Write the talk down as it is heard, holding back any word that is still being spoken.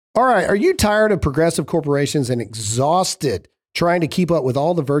All right. Are you tired of progressive corporations and exhausted trying to keep up with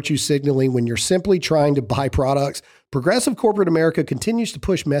all the virtue signaling when you're simply trying to buy products? Progressive corporate America continues to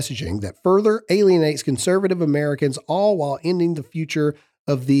push messaging that further alienates conservative Americans, all while ending the future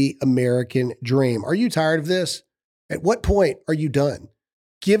of the American dream. Are you tired of this? At what point are you done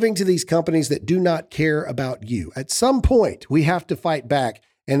giving to these companies that do not care about you? At some point, we have to fight back.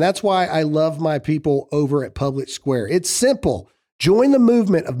 And that's why I love my people over at Public Square. It's simple. Join the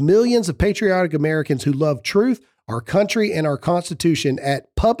movement of millions of patriotic Americans who love truth, our country, and our Constitution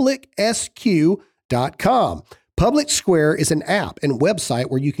at publicsq.com. Public Square is an app and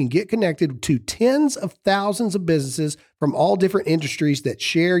website where you can get connected to tens of thousands of businesses from all different industries that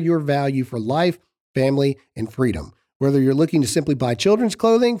share your value for life, family, and freedom. Whether you're looking to simply buy children's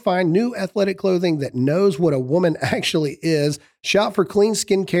clothing, find new athletic clothing that knows what a woman actually is, shop for clean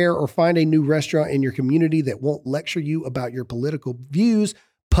skincare, or find a new restaurant in your community that won't lecture you about your political views,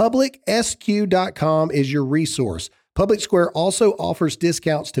 publicsq.com is your resource. Public Square also offers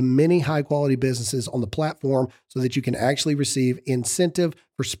discounts to many high-quality businesses on the platform so that you can actually receive incentive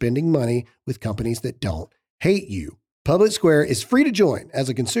for spending money with companies that don't hate you. Public Square is free to join as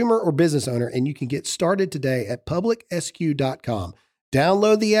a consumer or business owner, and you can get started today at publicsq.com.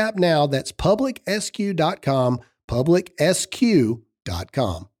 Download the app now. That's publicsq.com,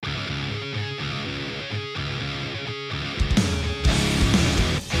 publicsq.com.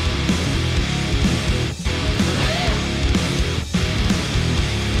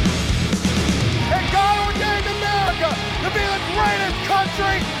 And God ordained America to be the greatest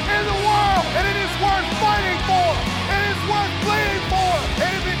country in the world, and it is worth fighting for. It is worth bleeding for,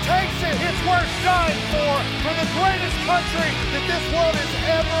 and if it takes it, it's worth dying for the greatest country that this world has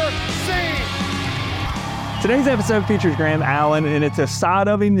ever seen. Today's episode features Graham Allen, and it's a side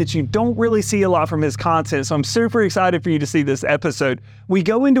of him that you don't really see a lot from his content, so I'm super excited for you to see this episode. We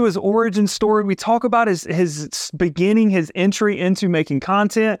go into his origin story. We talk about his beginning, his entry into making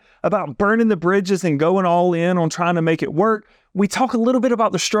content, about burning the bridges and going all in on trying to make it work. We talk a little bit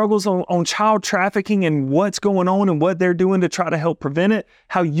about the struggles on child trafficking and what's going on and what they're doing to try to help prevent it,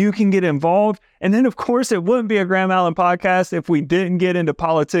 how you can get involved. And then, of course, it wouldn't be a Graham Allen podcast if we didn't get into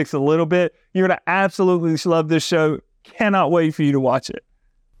politics a little bit. You're going to absolutely love this show. Cannot wait for you to watch it.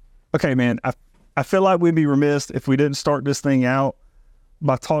 Okay, man, I feel like we'd be remiss if we didn't start this thing out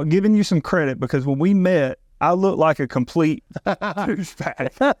by giving you some credit, because when we met, I looked like a complete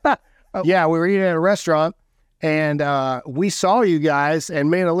douchebag. Yeah, we were eating at a restaurant. And we saw you guys,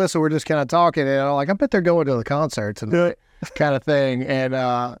 and me and Alyssa were just kind of talking, and I'm like, I bet they're going to the concert tonight, kind of thing. And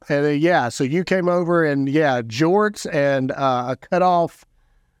yeah, so you came over, and yeah, jorts and a cut-off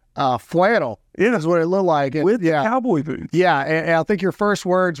flannel. Yeah, is what it looked like. With cowboy boots. Yeah, and I think your first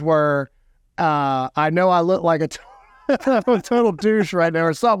words were, I know I look like a total douche right now,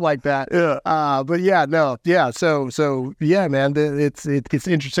 or something like that. Yeah. But yeah, no, yeah. So yeah, man, it's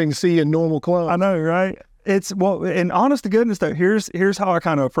interesting to see you in normal clothes. I know, right? And honest to goodness though, here's how I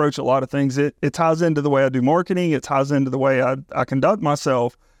kind of approach a lot of things. It ties into the way I do marketing. It ties into the way I conduct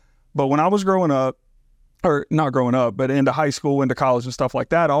myself. But when I was growing up, or not growing up, but into high school, into college and stuff like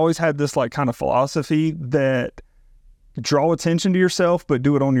that, I always had this like kind of philosophy that draw attention to yourself, but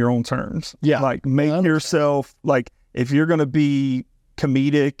do it on your own terms. Yeah. Like make yourself, like if you're going to be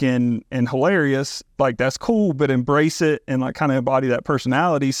comedic and hilarious, like that's cool, but embrace it and like kind of embody that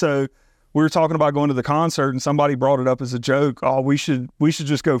personality. So we were talking about going to the concert, and somebody brought it up as a joke. Oh, we should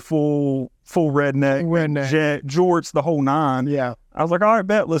just go full redneck, jet, jorts, the whole nine. Yeah. I was like, all right,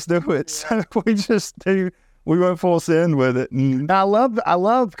 bet, let's do it. So we went full send with it. And I love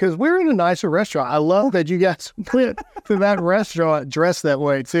because we're in a nicer restaurant. I love that you guys went to that restaurant dressed that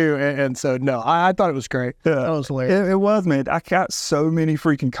way too. And so, no, I thought it was great. Yeah, that was hilarious. It was, man. I got so many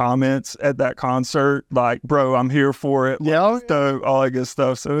freaking comments at that concert. Like, bro, I'm here for it. Yeah. So, all that good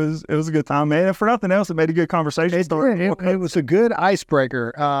stuff. So it was a good time, man. And for nothing else, it made a good conversation. It was a good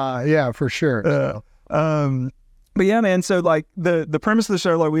icebreaker. Yeah, for sure. But yeah, man. So like the premise of the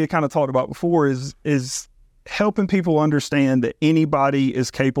show, like we had kind of talked about before, is helping people understand that anybody is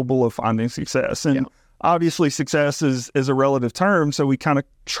capable of finding success. And obviously success is a relative term. So we kind of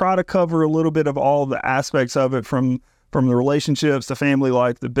try to cover a little bit of all the aspects of it from the relationships, the family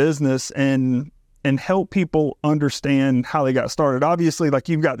life, the business, and help people understand how they got started. Obviously, like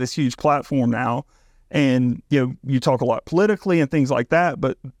you've got this huge platform now, and you talk a lot politically and things like that,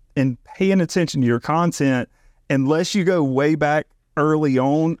 but in paying attention to your content, unless you go way back early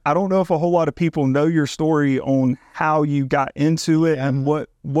on, I don't know if a whole lot of people know your story on how you got into it and what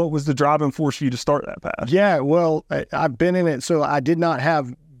was the driving force for you to start that path. Yeah, well, I've been in it, so I did not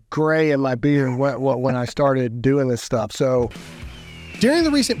have gray in my beard when I started doing this stuff. So During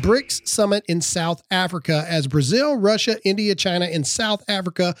the recent BRICS summit in South Africa, as Brazil, Russia, India, China, and South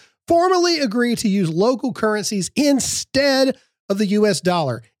Africa formally agreed to use local currencies instead of the US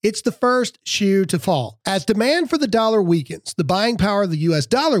dollar, it's the first shoe to fall. As demand for the dollar weakens, the buying power of the US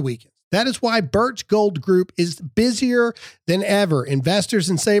dollar weakens. That is why Birch Gold Group is busier than ever.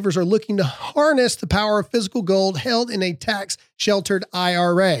 Investors and savers are looking to harness the power of physical gold held in a tax-sheltered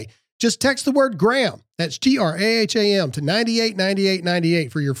IRA. Just text the word Graham, that's GRAHAM, to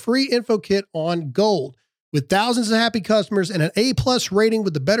 989898 for your free info kit on gold. With thousands of happy customers and an A-plus rating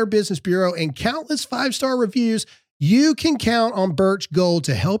with the Better Business Bureau and countless 5-star reviews, you can count on Birch Gold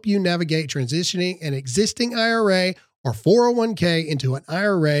to help you navigate transitioning an existing IRA or 401k into an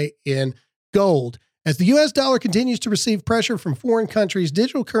IRA in gold. As the US dollar continues to receive pressure from foreign countries,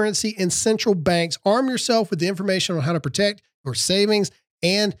 digital currency, and central banks, arm yourself with the information on how to protect your savings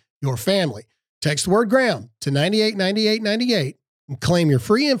and your family. Text the word Graham to 989898 and claim your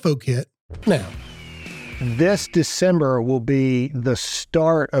free info kit now. This December will be the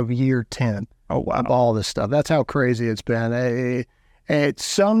start of year 10 of all this stuff. That's how crazy it's been.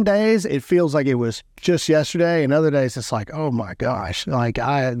 Some days it feels like it was just yesterday, and other days it's like, oh my gosh,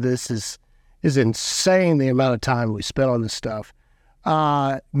 this is insane the amount of time we spent on this stuff.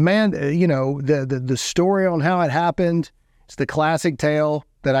 Man, the story on how it happened, it's the classic tale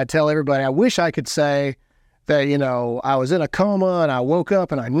that I tell everybody. I wish I could say that, I was in a coma and I woke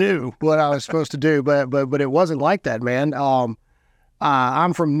up and I knew what I was supposed to do, but it wasn't like that, man.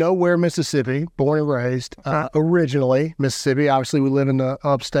 I'm from nowhere, Mississippi, born and raised, originally Mississippi. Obviously, we live in the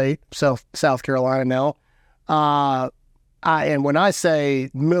upstate, South Carolina now. And when I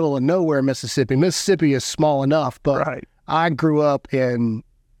say middle of nowhere, Mississippi is small enough, but right. I grew up in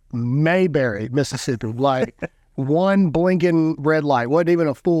Mayberry, Mississippi, like one blinking red light, wasn't even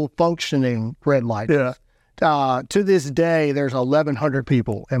a full functioning red light. Yeah. To this day, there's 1,100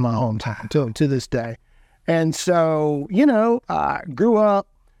 people in my hometown to this day. And so, I grew up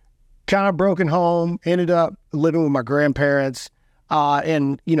kind of broken home, ended up living with my grandparents.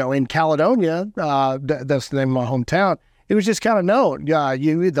 And, in Caledonia, that's the name of my hometown, it was just kind of known.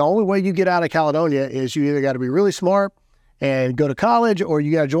 The only way you get out of Caledonia is you either got to be really smart and go to college or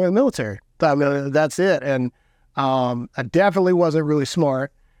you got to join the military. I mean, that's it. And I definitely wasn't really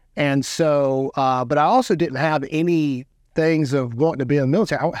smart. And so, but I also didn't have any things of wanting to be in the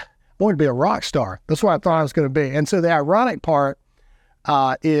military. I wanted to be a rock star. That's what I thought I was going to be. And so the ironic part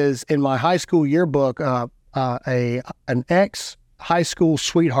is in my high school yearbook, an ex-high school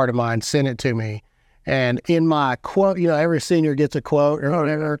sweetheart of mine sent it to me. And in my quote, every senior gets a quote or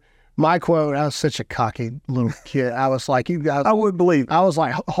whatever. My quote, I was such a cocky little kid. I was like, you guys, I would believe. I was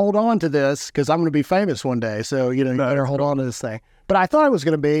like, hold on to this because I'm going to be famous one day. So, you better hold on to this thing. But I thought it was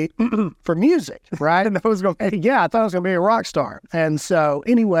going to be for music, right? I thought it was going to be a rock star. And so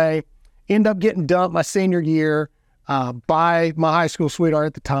anyway, end up getting dumped my senior year by my high school sweetheart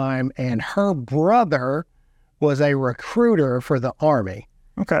at the time. And her brother was a recruiter for the Army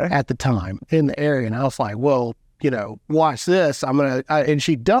at the time in the area. And I was like, well, watch this. And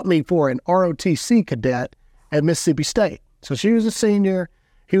she dumped me for an ROTC cadet at Mississippi State. So she was a senior.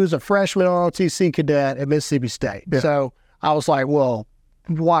 He was a freshman ROTC cadet at Mississippi State. Yeah. So I was like, well,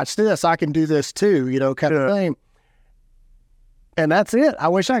 watch this. I can do this too, kind of thing. And that's it. I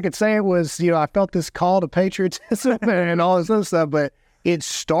wish I could say it was, I felt this call to patriotism and all this other stuff, but it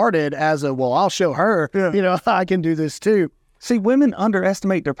started as I'll show her, I can do this too. See, women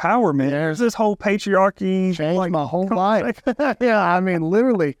underestimate their power, man. There's this whole patriarchy. Changed my whole life. Yeah, I mean,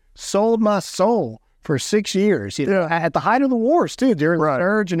 literally sold my soul for 6 years. At the height of the wars, too, during the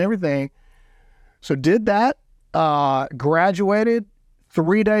surge and everything. So did that, graduated.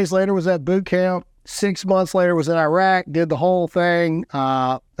 3 days later was at boot camp. 6 months later was in Iraq, did the whole thing.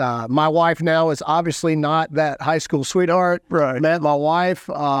 My wife now is obviously not that high school sweetheart. Right. Met my wife.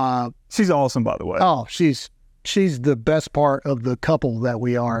 She's awesome, by the way. Oh, she's the best part of the couple that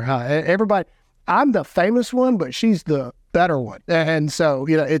we are. Everybody, I'm the famous one, but she's the better one. And so,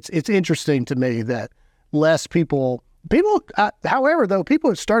 it's interesting to me that less people, however, though, people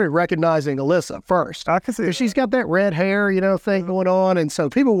have started recognizing Alyssa first. I can see that. She's got that red hair, thing going on. And so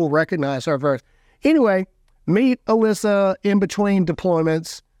people will recognize her first. Anyway, meet Alyssa in between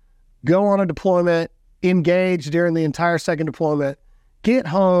deployments, go on a deployment, engage during the entire second deployment, get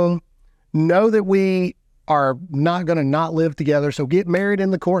home, know that we are not going to not live together. So get married in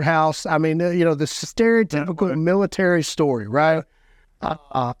the courthouse. I mean, the stereotypical military story, right?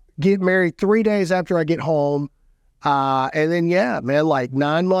 Get married 3 days after I get home. And then, like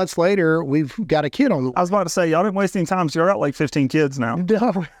 9 months later, we've got a kid on the way. I was about to say, y'all didn't waste any time. So you're at like 15 kids now.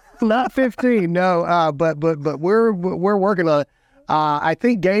 No, not 15. No. But we're working on it. I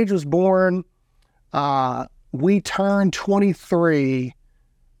think Gage was born, we turned 23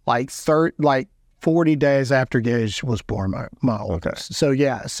 like 40 days after Gage was born, my oldest. So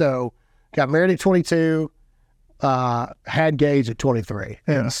yeah, so got married at 22, had Gage at 23.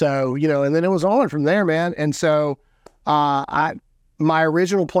 And so, and then it was on from there, man. And so my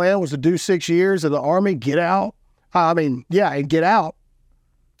original plan was to do 6 years of the Army, get out. And get out.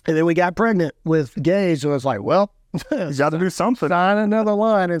 And then we got pregnant with Gage. So I was like, well, you got to do something. Sign another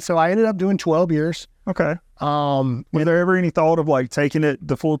line. And so I ended up doing 12 years. Okay. Was there ever any thought of like taking it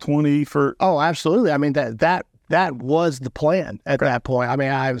the full 20 for? Oh, absolutely. I mean, that was the plan at that point. I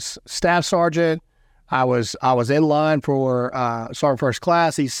mean, I was staff sergeant. I was in line for Sergeant First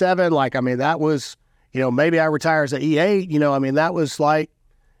Class, E7. Like, I mean, that was, maybe I retire as an E8. I mean, that was like,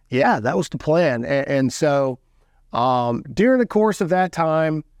 that was the plan. And so during the course of that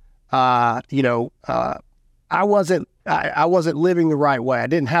time, I wasn't living the right way. I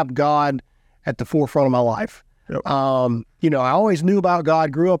didn't have God at the forefront of my life. Yep. I always knew about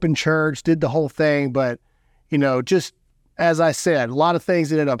God, grew up in church, did the whole thing, but, just as I said, a lot of things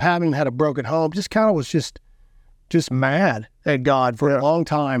that ended up happening, had a broken home, just kind of was just mad at God for a long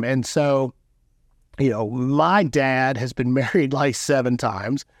time. And so, my dad has been married like 7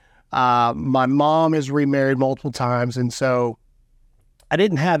 times. My mom has remarried multiple times. And so I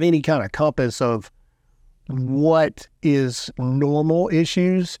didn't have any kind of compass of what is normal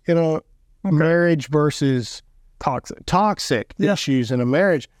issues in a marriage versus toxic issues in a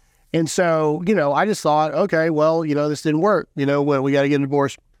marriage. And so, I just thought, okay, well, this didn't work. Well, we got to get a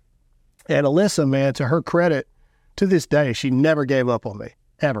divorce. And Alyssa, man, to her credit, to this day, she never gave up on me,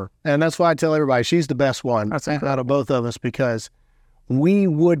 ever. And that's why I tell everybody she's the best one out of both of us, because we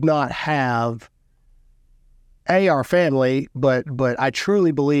would not have our family, but I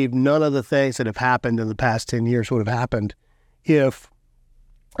truly believe none of the things that have happened in the past 10 years would have happened if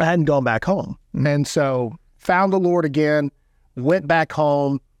I hadn't gone back home. Mm-hmm. And so found the Lord again, went back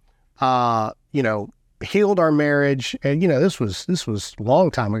home, healed our marriage. And, this was a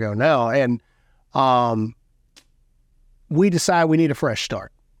long time ago now. And we decided we need a fresh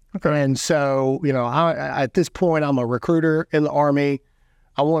start. Okay. And so, I, at this point, I'm a recruiter in the Army.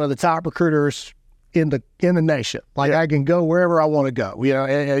 I'm one of the top recruiters in the nation. Like, I can go wherever I want to go.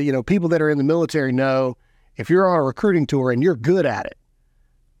 People that are in the military know if you're on a recruiting tour and you're good at it,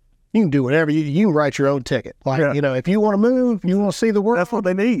 you can do whatever. You can write your own ticket. Like, if you want to move, you want to see the world. That's what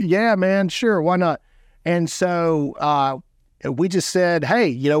they need. Yeah, man, sure. Why not? And so we just said,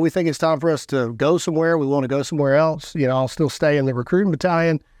 hey, we think it's time for us to go somewhere. We want to go somewhere else. I'll still stay in the recruiting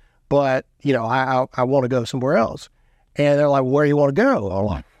battalion, but, I want to go somewhere else. And they're like, where do you want to go? I'm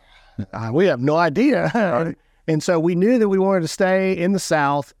like, we have no idea. Right. And so we knew that we wanted to stay in the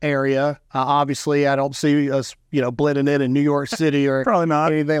South area. Obviously, I don't see us, blending in New York City or probably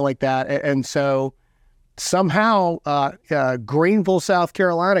not anything like that. And so somehow Greenville, South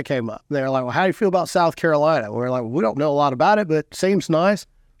Carolina came up. They're like, well, how do you feel about South Carolina? We're like, we don't know a lot about it, but seems nice.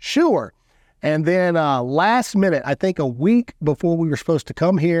 Sure. And then last minute, I think a week before we were supposed to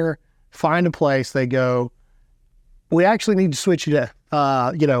come here, find a place, they go, we actually need to switch you to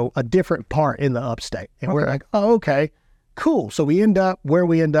a different part in the upstate. And we're like, oh, okay, cool. So we end up where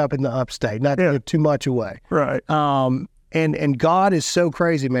we end up in the upstate, not to give too much away. Right. And God is so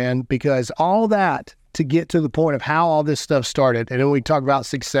crazy, man, because all that to get to the point of how all this stuff started, and then we talk about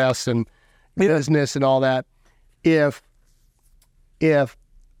success and business and all that. If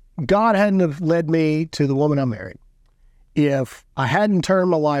God hadn't have led me to the woman I married, if I hadn't turned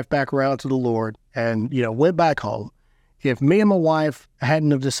my life back around to the Lord and, went back home, if me and my wife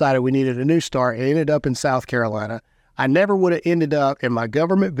hadn't have decided we needed a new start and ended up in South Carolina, I never would have ended up in my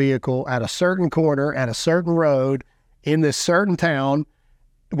government vehicle at a certain corner, at a certain road, in this certain town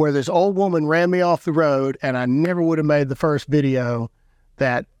where this old woman ran me off the road, and I never would have made the first video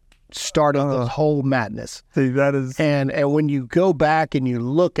that started this whole madness. See, that is... And when you go back and you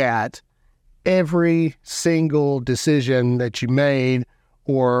look at every single decision that you made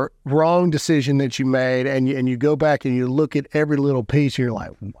or wrong decision that you made, and you go back and you look at every little piece, and you're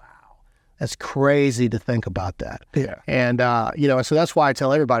like, wow, that's crazy to think about that. Yeah. And, so that's why I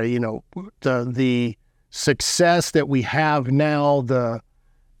tell everybody, the success that we have now, the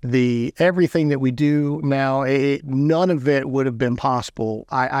everything that we do now, none of it would have been possible.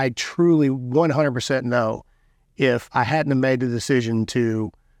 I truly 100% know if I hadn't have made the decision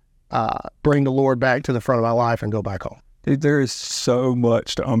to bring the Lord back to the front of my life and go back home. Dude, there is so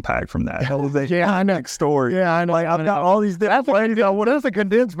much to unpack from that. Yeah, I know. Story. Yeah, I know. Like, I've got all these different places. That's a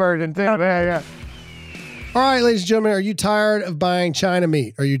condensed version, too. Yeah. All right, ladies and gentlemen, are you tired of buying China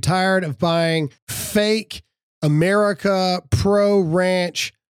meat? Are you tired of buying fake America Pro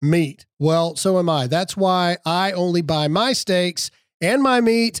Ranch meat. Well, so am I. That's why I only buy my steaks and my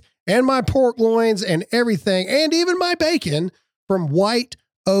meat and my pork loins and everything, and even my bacon from White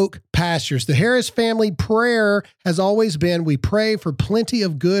Oak Pastures. The Harris family prayer has always been, we pray for plenty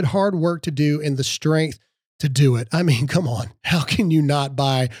of good, hard work to do and the strength to do it. I mean, come on. How can you not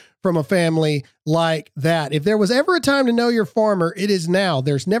buy from a family like that? If there was ever a time to know your farmer, it is now.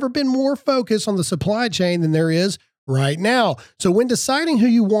 There's never been more focus on the supply chain than there is right now. So when deciding who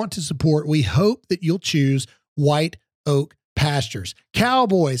you want to support, we hope that you'll choose White Oak Pastures.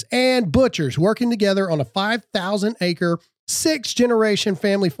 Cowboys and butchers working together on a 5,000-acre, 6th-generation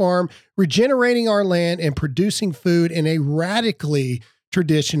family farm, regenerating our land and producing food in a radically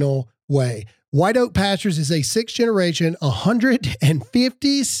traditional way. White Oak Pastures is a 6th-generation,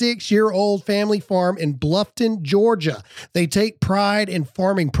 156-year-old family farm in Bluffton, Georgia. They take pride in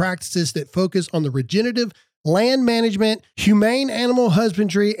farming practices that focus on the regenerative land management, humane animal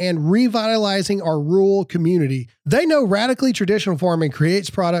husbandry, and revitalizing our rural community. They know radically traditional farming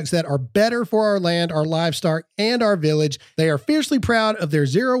creates products that are better for our land, our livestock, and our village. They are fiercely proud of their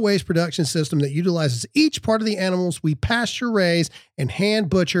zero-waste production system that utilizes each part of the animals we pasture raise and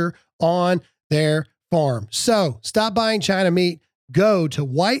hand butcher on their farm. So stop buying China meat. Go to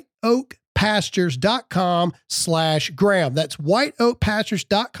whiteoakpastures.com/Graham. That's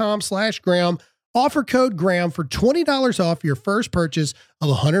whiteoakpastures.com/Graham. Offer code Graham for $20 off your first purchase of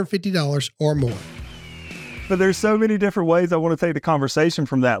 $150 or more. But there's so many different ways I want to take the conversation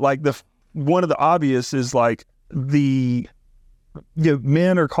from that. Like one of the obvious is like men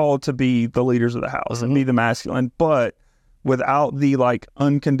are called to be the leaders of the house and be the masculine, but without the like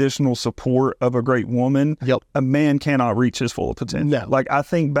unconditional support of a great woman, a man cannot reach his full potential. No. Like I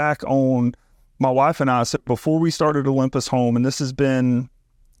think back on my wife and I, so before we started Olympus Home, and this has been,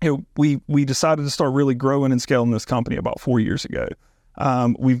 we decided to start really growing and scaling this company about 4 years ago.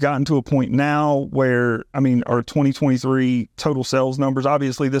 We've gotten to a point now where, I mean, our 2023 total sales numbers,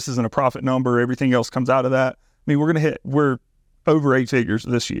 obviously this isn't a profit number. Everything else comes out of that. I mean, we're over 8 figures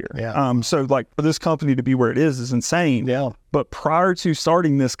this year. Yeah. So like for this company to be where it is insane. Yeah. But prior to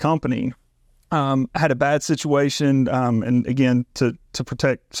starting this company, I had a bad situation. And again, to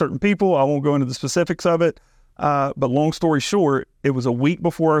protect certain people, I won't go into the specifics of it. But long story short, it was a week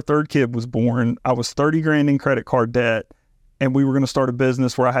before our third kid was born. I was $30,000 in credit card debt, and we were going to start a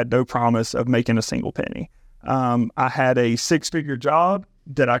business where I had no promise of making a single penny. I had a 6-figure job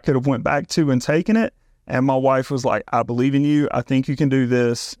that I could have went back to and taken it. And my wife was like, I believe in you. I think you can do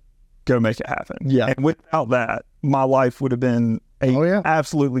this. Go make it happen. Yeah. And without that, my life would have been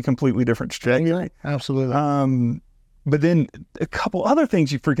absolutely completely different trajectory. Absolutely. But then a couple other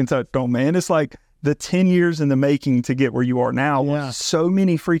things you freaking touched on, man. It's like the 10 years in the making to get where you are now. Yeah. So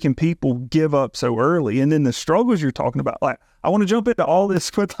many freaking people give up so early. And then the struggles you're talking about, like, I want to jump into all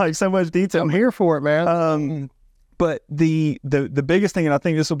this with like so much detail. I'm here for it, man. But the biggest thing, and I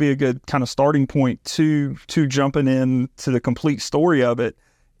think this will be a good kind of starting point to jumping in to the complete story of it,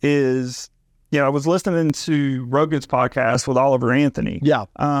 is, I was listening to Rogan's podcast with Oliver Anthony. Yeah.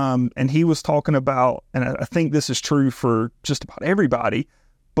 And he was talking about, and I think this is true for just about everybody,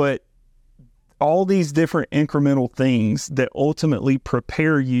 but all these different incremental things that ultimately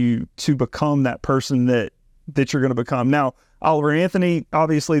prepare you to become that person that you're going to become. Now, Oliver Anthony,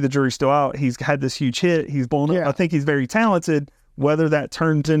 obviously the jury's still out. He's had this huge hit. He's blown up. I think he's very talented. Whether that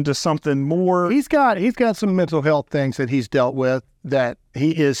turns into something more. He's got some mental health things that he's dealt with that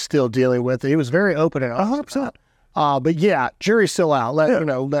he is still dealing with. He was very open and honest. 100%. But yeah, jury's still out.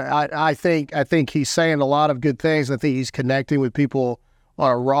 I think he's saying a lot of good things. I think he's connecting with people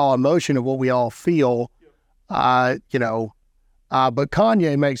on a raw emotion of what we all feel. But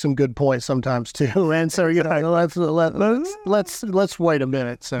Kanye makes some good points sometimes too, and so let's wait a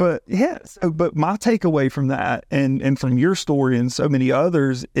minute. So. But my takeaway from that, and from your story and so many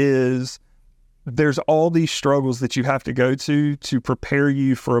others, is there's all these struggles that you have to go to prepare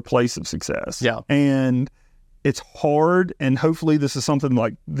you for a place of success. Yeah, and it's hard. And hopefully, this is something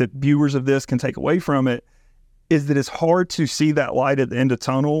like that viewers of this can take away from it. Is that it's hard to see that light at the end of the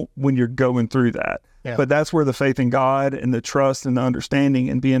tunnel when you're going through that. Yeah. But that's where the faith in God and the trust and the understanding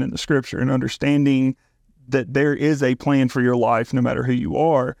and being in the scripture and understanding that there is a plan for your life, no matter who you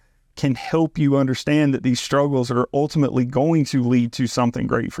are, can help you understand that these struggles are ultimately going to lead to something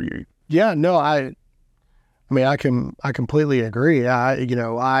great for you. Yeah, no, I completely agree. I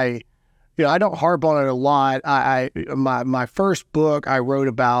don't harp on it a lot. My first book I wrote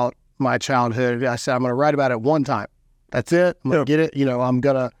about my childhood. I said, I'm going to write about it one time. That's it. I'm going to get it. I'm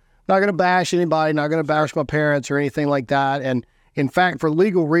not going to bash anybody, not going to bash my parents or anything like that. And in fact, for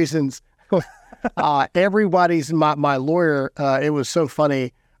legal reasons, everybody's my lawyer. It was so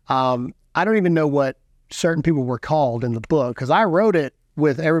funny. I don't even know what certain people were called in the book because I wrote it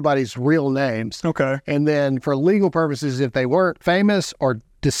with everybody's real names. Okay. And then for legal purposes, if they weren't famous or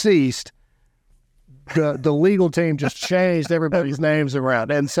deceased, the legal team just changed everybody's names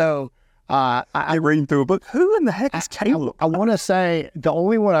around. And so I reading through a book. Who in the heck is Caleb? I want to say the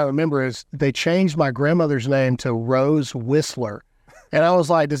only one I remember is they changed my grandmother's name to Rose Whistler. And I was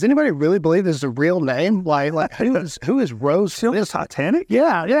like, does anybody really believe this is a real name? Like who is Rose Still Whistler? Titanic?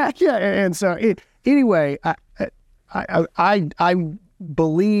 Yeah. And so anyway, I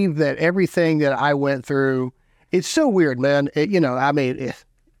believe that everything that I went through, it's so weird, man.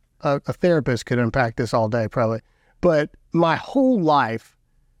 A therapist could unpack this all day probably, but my whole life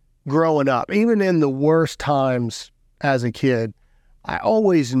growing up, even in the worst times as a kid, I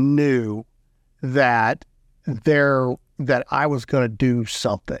always knew that I was going to do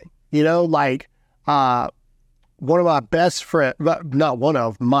something, like, one of my best friend, not one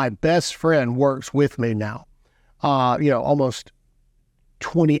of my best friend works with me now, almost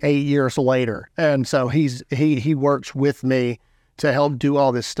 28 years later. And so he works with me to help do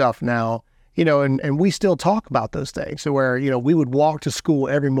all this stuff now, and we still talk about those things. So where, we would walk to school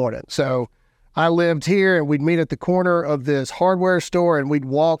every morning. So I lived here and we'd meet at the corner of this hardware store and we'd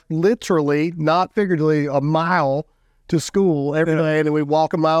walk literally, not figuratively, a mile to school every day. And then we'd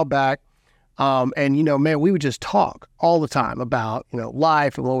walk a mile back. Man, we would just talk all the time about,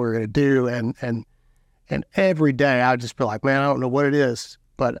 life and what we were going to do. And every day I would just be like, man, I don't know what it is,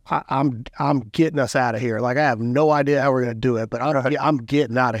 but I'm getting us out of here. Like, I have no idea how we're going to do it, but I'm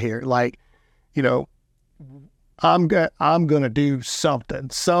getting out of here. Like, I'm going to do something.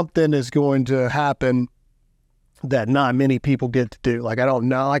 Something is going to happen that not many people get to do. Like, I don't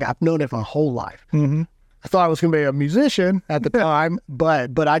know. Like, I've known it my whole life. Mm-hmm. I thought I was going to be a musician at the time,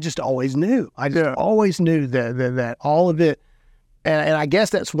 but I just always knew. I just always knew that all of it. And I guess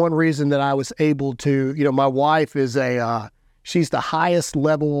that's one reason that I was able to, my wife is she's the highest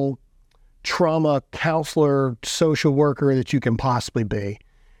level trauma counselor, social worker that you can possibly be.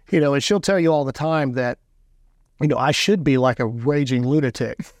 And she'll tell you all the time that, I should be like a raging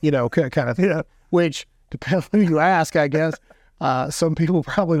lunatic, kind of thing. Yeah. Which, depends on who you ask, I guess. Some people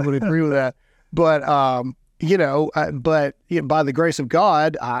probably would agree with that. But, but by the grace of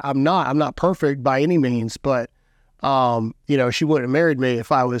God, I'm not perfect by any means, but, she wouldn't have married me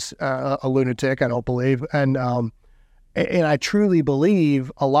if I was a lunatic, I don't believe. And I truly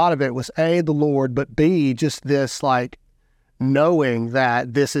believe a lot of it was A, the Lord, but B, just this, like, knowing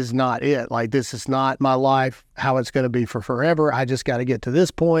that this is not it. Like, this is not my life, how it's going to be for forever. I just got to get to this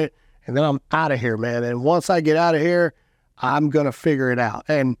point, and then I'm out of here, man. And once I get out of here, I'm going to figure it out.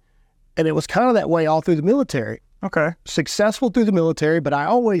 And it was kind of that way all through the military. Okay. Successful through the military, but I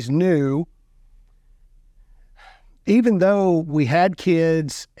always knew, even though we had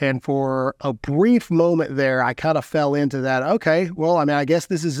kids, and for a brief moment there, I kind of fell into that, okay, well, I guess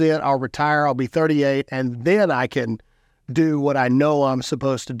this is it. I'll retire. I'll be 38, and then I can do what I know I'm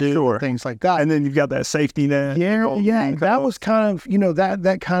supposed to do, sure. Things like that. And then you've got that safety net. Yeah. That was kind of,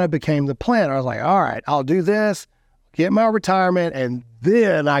 that kind of became the plan. I was like, all right, I'll do this, get my retirement, and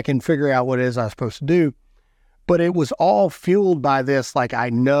then I can figure out what it is I'm supposed to do. But it was all fueled by this, like, I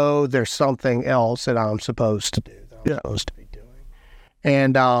know there's something else that I'm supposed to do, that I'm supposed to be doing.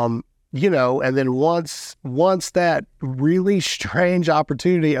 And, and then once that really strange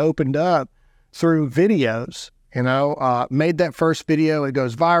opportunity opened up through videos, made that first video, it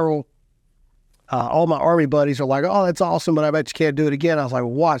goes viral. All my Army buddies are like, oh, that's awesome, but I bet you can't do it again. I was like,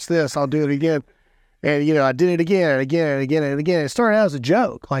 well, watch this, I'll do it again. And, I did it again and again and again and again. It started out as a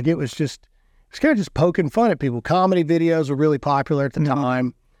joke. Like, it's kind of just poking fun at people. Comedy videos were really popular at the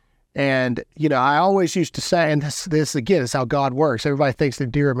time. And, I always used to say, and this again is how God works. Everybody thinks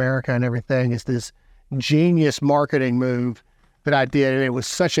that Dear America and everything is this genius marketing move that I did. And it was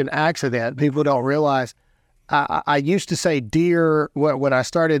such an accident. People don't realize. I used to say dear when I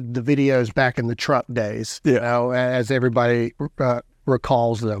started the videos back in the truck days, as everybody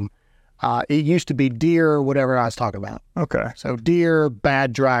recalls them. It used to be dear whatever I was talking about. Okay. So dear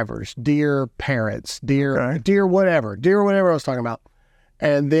bad drivers, dear parents, dear whatever I was talking about.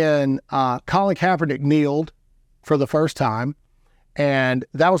 And then Colin Kaepernick kneeled for the first time. And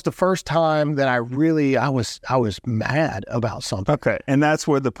that was the first time that I was mad about something. Okay. And that's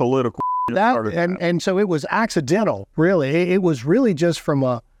where the political started. And so it was accidental, really. It was really just from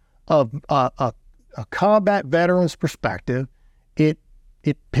a combat veteran's perspective.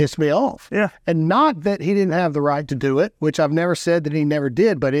 It pissed me off. Yeah. And not that he didn't have the right to do it, which I've never said that he never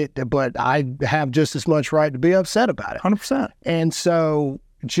did, but I have just as much right to be upset about it. 100%. And so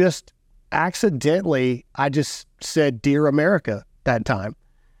just accidentally, I just said "Dear America" that time,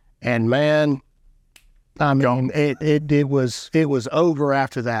 and man, I mean, it was over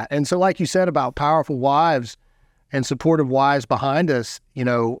after that. And so, like you said about powerful wives and supportive wives behind us, you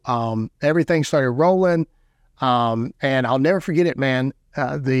know, everything started rolling. And I'll never forget it, man.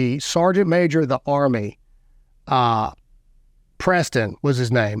 The Sergeant Major of the Army, Preston was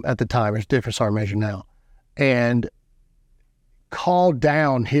his name at the time. He's a different Sergeant Major now, and called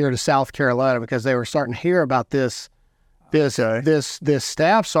down here to South Carolina because they were starting to hear about this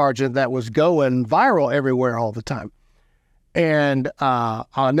staff sergeant that was going viral everywhere all the time. And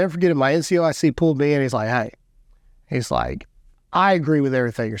I'll never forget it. My NCOIC pulled me in. He's like, I agree with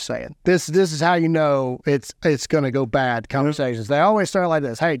everything you're saying. This is how you know it's going to go bad. Conversations. They always start like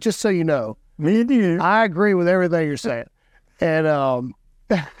this. Hey, just so you know, me and you, I agree with everything you're saying. And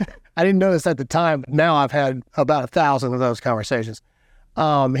I didn't know this at the time, but now I've had about 1,000 of those conversations.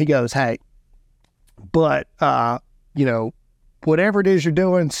 He goes, hey, but you know, whatever it is you're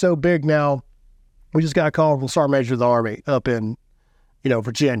doing, so big now, we just got a call from Sergeant Major of the Army up in, you know,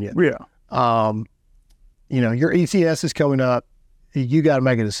 Virginia. Yeah. You know, your ETS is coming up. You got to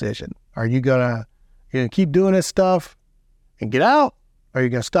make a decision. Are you gonna keep doing this stuff and get out? Or are you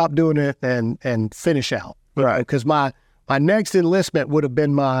gonna stop doing it and finish out? Right. Because my next enlistment would have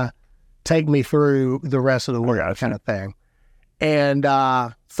been my take me through the rest of the war kind of thing. And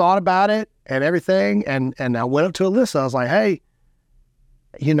thought about it and everything. And I went up to Alyssa. I was like, hey,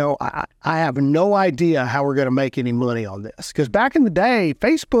 you know, I have no idea how we're going to make any money on this. Because back in the day,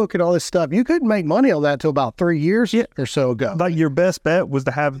 Facebook and all this stuff, you couldn't make money on that until about 3 years or so ago. Like your best bet was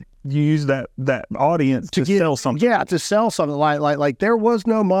to have you use that audience to sell something. Yeah, to sell something. Like there was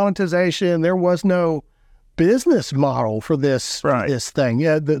no monetization. There was no business model for this thing.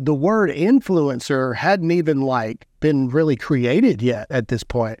 Yeah, the word influencer hadn't even been really created yet at this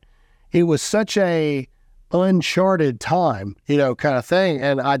point. It was such a uncharted time, you know, kind of thing.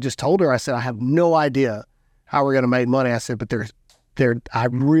 And I just told her, I said, I have no idea how we're going to make money. I said, but I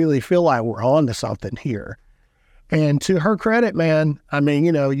really feel like we're on to something here. And to her credit, man, I mean,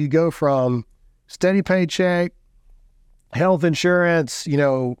 you know, you go from steady paycheck, health insurance, you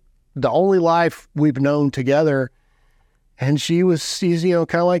know, the only life we've known together. And she's, you know,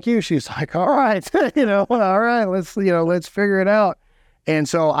 kind of like you. She's like, all right, you know, all right, let's figure it out. And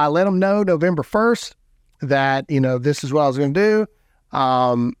so I let them know November 1st that, you know, this is what I was going to do.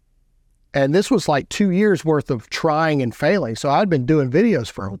 And this was like 2 years worth of trying and failing. So I'd been doing videos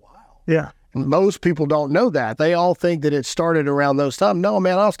for a while. Yeah. And most people don't know that. They all think that it started around those times. No,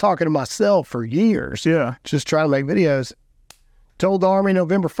 man, I was talking to myself for years. Yeah. Just trying to make videos. Told the Army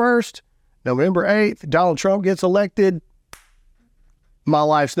November 1st, November 8th, Donald Trump gets elected. My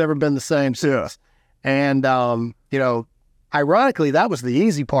life's never been the same since. Yeah. And, you know, ironically, that was the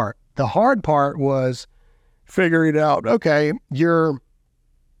easy part. The hard part was figuring out, okay, you're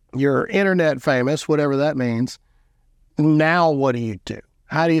internet famous, whatever that means. Now what do you do?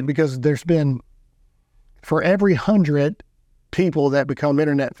 Because there's been, for every 100 people that become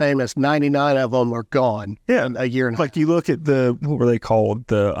internet famous, 99 of them are gone in a year and a half. Like you look at what were they called?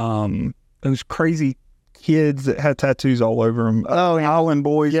 Those crazy kids that had tattoos all over them. Oh, yeah. Island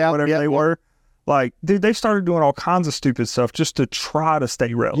Boys, whatever they were. Like, dude, they started doing all kinds of stupid stuff just to try to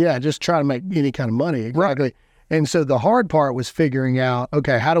stay relevant. Yeah, just try to make any kind of money. Exactly. Right. And so the hard part was figuring out,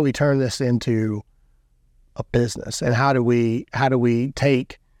 okay, how do we turn this into a business? And how do we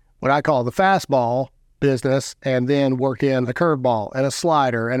take what I call the fastball business and then work in a curveball and a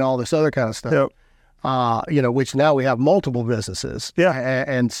slider and all this other kind of stuff? Yep. You know, which now we have multiple businesses. Yeah.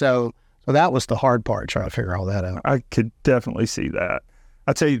 And so that was the hard part, trying to figure all that out. I could definitely see that.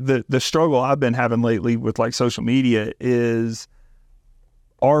 I tell you, the struggle I've been having lately with like social media is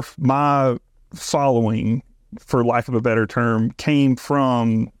my following, for lack of a better term, came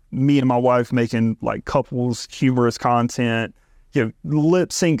from me and my wife making like couples humorous content, you know,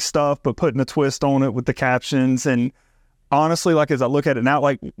 lip sync stuff, but putting a twist on it with the captions. And honestly, like as I look at it now,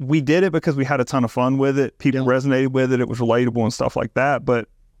 like we did it because we had a ton of fun with it. People resonated with it. It was relatable and stuff like that. But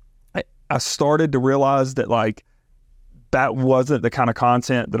I started to realize that like that wasn't the kind of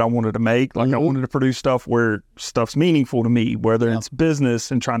content that I wanted to make. Like I wanted to produce stuff where stuff's meaningful to me, whether it's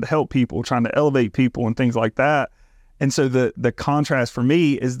business and trying to help people, trying to elevate people and things like that. And so the contrast for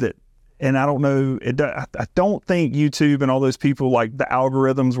me is that, and I don't know, I don't think YouTube and all those people, like the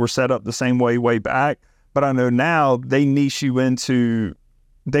algorithms were set up the same way back, but I know now they niche you into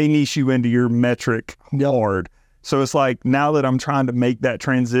your metric hard. So it's like now that I'm trying to make that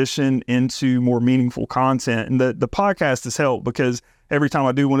transition into more meaningful content, and the podcast has helped because every time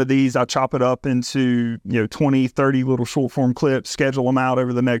I do one of these, I chop it up into, 20, 30 little short form clips, schedule them out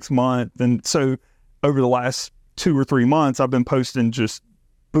over the next month. And so over the last 2 or 3 months, I've been posting just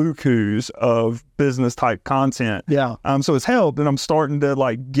bukus of business type content. Yeah. So it's helped, and I'm starting to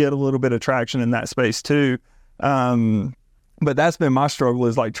like get a little bit of traction in that space too. But that's been my struggle,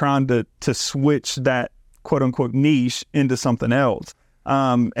 is like trying to switch that quote unquote niche into something else.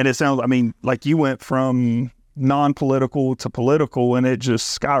 And it sounds, like you went from non-political to political, and it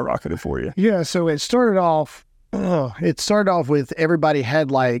just skyrocketed for you. Yeah. So it started off with everybody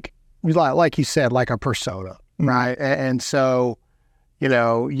had like you said, like a persona, right? And so,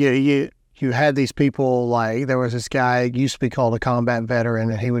 you had these people, like there was this guy used to be called a combat veteran,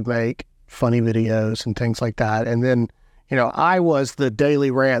 and he would make funny videos and things like that. And then, I was the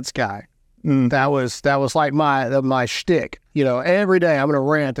daily rants guy. That was like my shtick. Every day I'm going to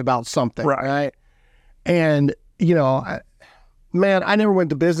rant about something, right? And, man, I never went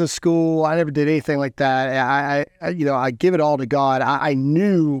to business school. I never did anything like that. I give it all to God. I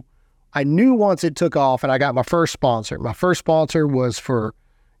knew once it took off and I got my first sponsor. My first sponsor was for,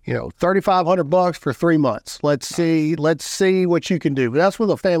 $3,500 for 3 months. Let's see what you can do. But that's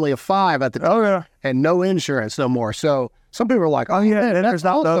with a family of 5 at the time, and no insurance no more. So some people are like, "Oh yeah, man, that's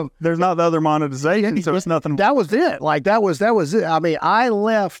awesome." There's not the other monetization, so it's nothing. That was it. Like that was it. I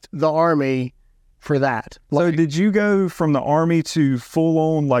left the Army for that. So did you go from the Army to full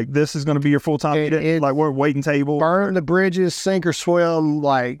on, like this is going to be your full-time, like we're waiting table? Burn the bridges, sink or swim,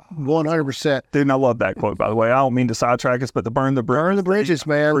 like 100%. Dude, and I love that quote, by the way. I don't mean to sidetrack us, but burn the bridges,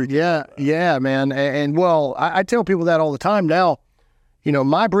 man. Yeah, man. And well, I tell people that all the time now.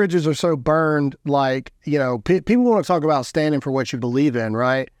 My bridges are so burned, like, people want to talk about standing for what you believe in,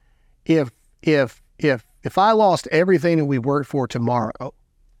 right? If I lost everything that we worked for tomorrow,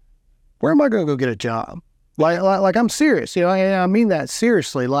 where am I going to go get a job? Like I'm serious, I mean that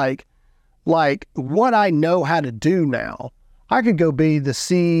seriously. Like what I know how to do now, I could go be the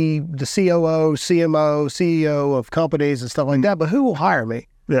COO, CMO, CEO of companies and stuff like that, but who will hire me?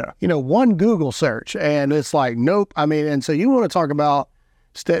 Yeah. One Google search, and it's like, nope. And so you want to talk about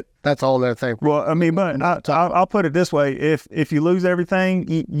that's all their thing. Well, but I'll put it this way. If you lose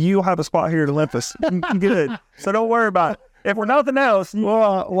everything, you'll have a spot here at Olympus. Good. So don't worry about it. If we're nothing else.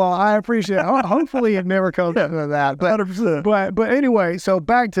 Well, I appreciate it. Hopefully it never comes to that. But 100%. But anyway, so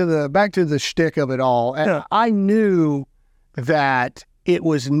back to the shtick of it all. And I knew that it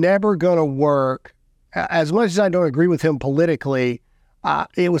was never going to work. As much as I don't agree with him politically,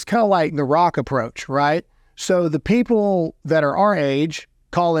 it was kind of like the Rock approach, right? So the people that are our age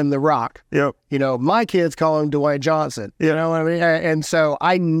call him the Rock. Yep. My kids call him Dwayne Johnson. You know what I mean? And so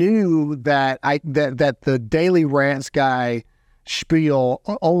I knew that that the daily rants guy spiel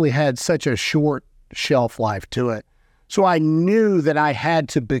only had such a short shelf life to it. So I knew that I had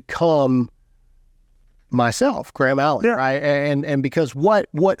to become myself, Graham Allen, right? And because what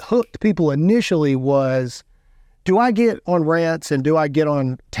hooked people initially was, do I get on rants and do I get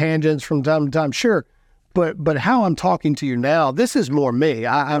on tangents from time to time? Sure. But how I'm talking to you now, this is more me.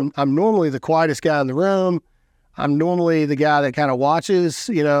 I'm normally the quietest guy in the room. I'm normally the guy that kind of watches,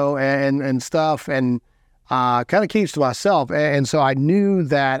 and stuff, and kind of keeps to myself. And so I knew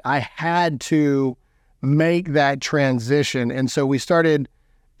that I had to make that transition. And so we started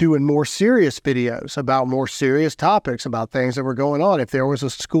doing more serious videos about more serious topics, about things that were going on. If there was a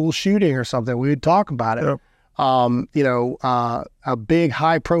school shooting or something, we would talk about it. Yep. A big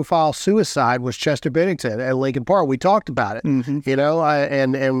high-profile suicide was Chester Bennington at Lincoln Park. We talked about it, and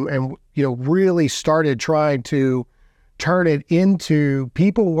really started trying to turn it into,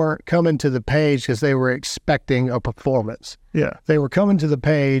 people weren't coming to the page because they were expecting a performance. Yeah, they were coming to the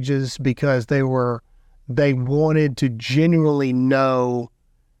pages because they wanted to genuinely know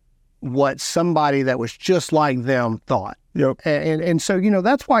what somebody that was just like them thought. Yep, and so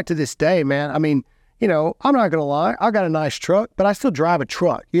that's why to this day, man. I'm not going to lie. I got a nice truck, but I still drive a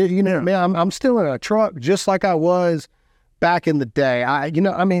truck. Man, I'm still in a truck just like I was back in the day.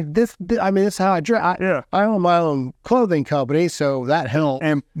 This is how I drive. I own my own clothing company, so that helps.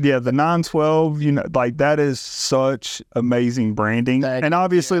 And the 912, that is such amazing branding. And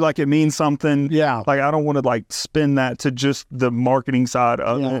obviously, it means something. Yeah. I don't want to spin that to just the marketing side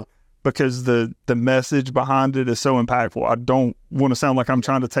of it, because the message behind it is so impactful. I don't want to sound like I'm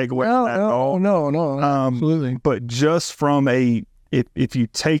trying to take away from that at all. No, absolutely. But just from if you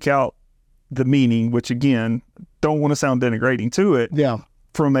take out the meaning, which again, don't want to sound denigrating to it. Yeah.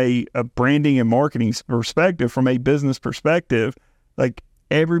 From a branding and marketing perspective, from a business perspective,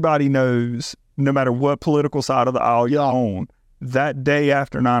 everybody knows, no matter what political side of the aisle you're on, that day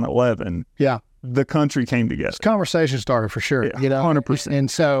after 9/11, the country came together. Conversation started for sure. Yeah, you know, 100%.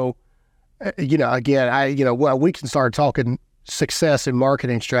 And so, again, well, we can start talking success and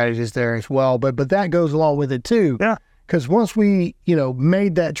marketing strategies there as well, but that goes along with it too. Yeah. Because once we,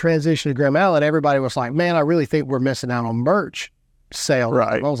 made that transition to Graham Allen, everybody was like, man, I really think we're missing out on merch sales.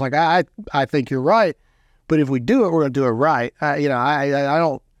 Right. I was like, I think you're right. But if we do it, we're going to do it right.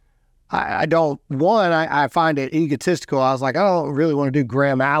 I find it egotistical. I was like, I don't really want to do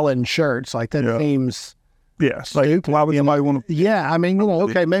Graham Allen shirts. Like that seems like why would somebody want to? Yeah. I mean,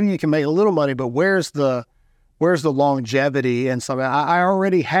 okay, maybe you can make a little money, but where's the longevity and something? I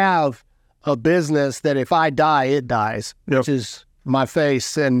already have a business that if I die, it dies, which is my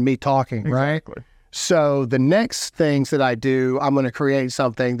face and me talking, Exactly. right? So the next things that I do, I'm going to create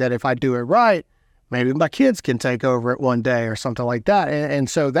something that if I do it right, maybe my kids can take over it one day or something like that. And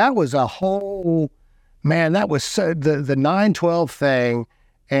so that was a whole, man, that was the 912 thing.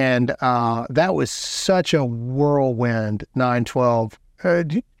 And that was such a whirlwind, 912,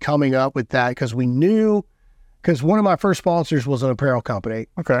 coming up with that because one of my first sponsors was an apparel company.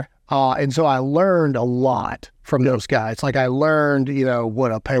 Okay. And so I learned a lot from those guys. Like I learned,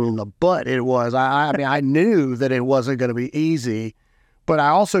 what a pain in the butt it was. I mean, I knew that it wasn't going to be easy, but I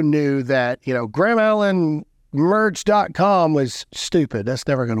also knew that, GrahamAllenMerch.com was stupid. That's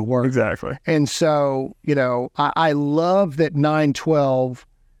never going to work. Exactly. And so, I love that 912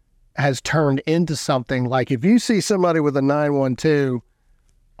 has turned into something like if you see somebody with a 912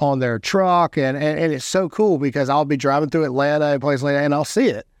 on their truck and it's so cool because I'll be driving through Atlanta and places like that and I'll see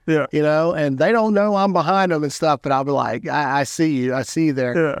it. Yeah. And they don't know I'm behind them and stuff, but I'll be like, I see you. I see you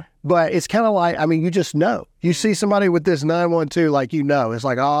there. Yeah. But it's kind of like, I mean, you just know. You see somebody with this 912, like, it's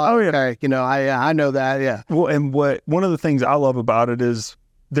like, okay, I know that, yeah. Well, and one of the things I love about it is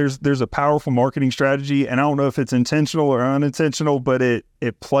there's a powerful marketing strategy, and I don't know if it's intentional or unintentional, but it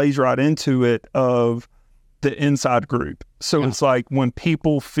plays right into it of the inside group. So it's like when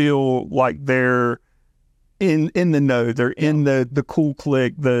people feel like they're in the know, they're in the cool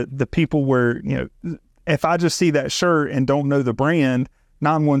clique, the people where, if I just see that shirt and don't know the brand,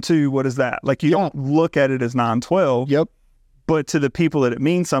 912, what is that? Like you don't look at it as 912. Yep. But to the people that it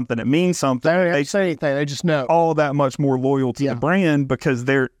means something. They don't have to say anything. They just know. All that much more loyal to the brand because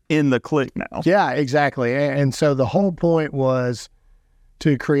they're in the clique now. Yeah, exactly. And so the whole point was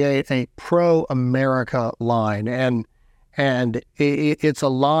to create a pro-America line. And it's a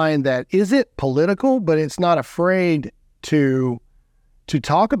line that isn't political, but it's not afraid to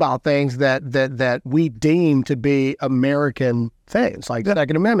talk about things that we deem to be American things, like the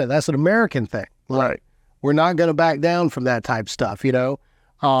Second Amendment. That's an American thing. Right. We're not going to back down from that type stuff, and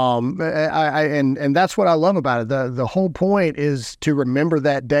that's what I love about it. The whole point is to remember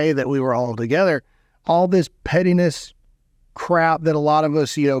that day that we were all together. All this pettiness crap that a lot of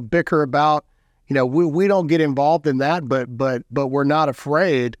us, bicker about, we don't get involved in that, but we're not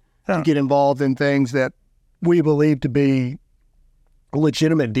afraid to get involved in things that we believe to be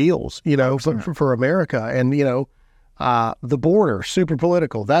legitimate deals, for America. And, the border, super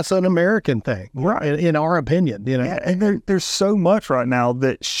political. That's an American thing, right? In our opinion, Yeah, and there's so much right now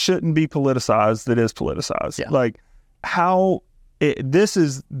that shouldn't be politicized that is politicized. Yeah. Like this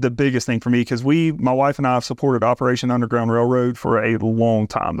is the biggest thing for me because my wife and I have supported Operation Underground Railroad for a long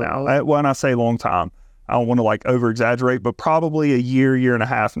time now. When I say long time, I don't want to over exaggerate, but probably a year and a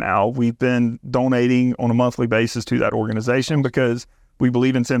half now, we've been donating on a monthly basis to that organization because we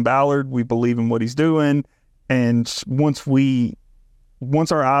believe in Tim Ballard. We believe in what he's doing. And once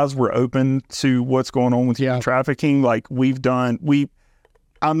our eyes were open to what's going on with human trafficking, I'm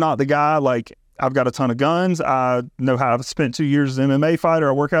not the guy, I've got a ton of guns. I know how I've spent 2 years as an MMA fighter.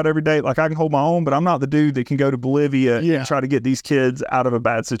 I work out every day. I can hold my own, but I'm not the dude that can go to Bolivia and try to get these kids out of a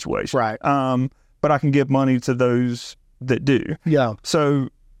bad situation. Right. But I can give money to those that do. Yeah. So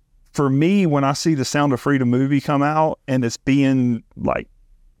for me, when I see the Sound of Freedom movie come out and it's being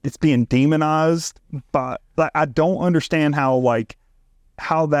demonized, but I don't understand how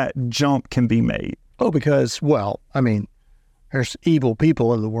that jump can be made. Oh, because there's evil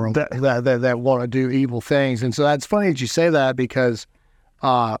people in the world that want to do evil things, and so that's funny that you say that because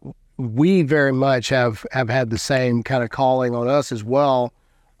we very much have had the same kind of calling on us as well.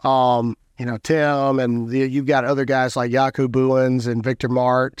 Tim and you've got other guys like Yaku Buins and Victor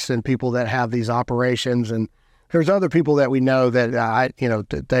Marks and people that have these operations, and there's other people that we know that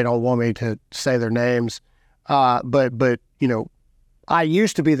they don't want me to say their names, but I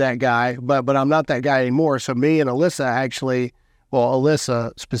used to be that guy, but I'm not that guy anymore. So me and Alyssa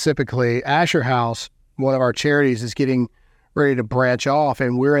Alyssa specifically, Asher House, one of our charities, is getting ready to branch off,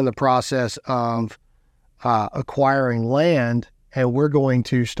 and we're in the process of acquiring land and we're going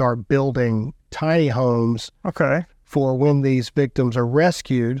to start building tiny homes Okay. for when these victims are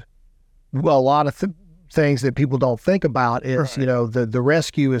rescued. Well, a lot of things that people don't think about is, Right. you know, the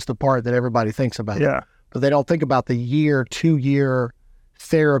rescue is the part that everybody thinks about. Yeah. But they don't think about the 2-year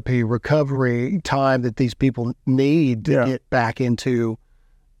therapy, recovery time that these people need to Yeah. get back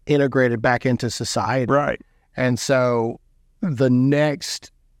integrated back into society. Right. And so the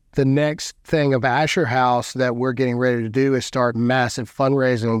next thing of Asher House that we're getting ready to do is start massive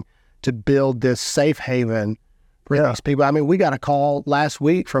fundraising to build this safe haven for Yeah. these people. I mean, we got a call last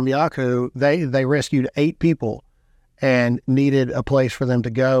week from Yaku. They rescued 8 people and needed a place for them to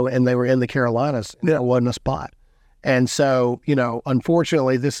go, and they were in the Carolinas. Yeah. There wasn't a spot. And so, you know,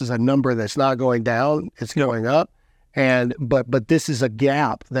 unfortunately, this is a number that's not going down. It's going up. And but this is a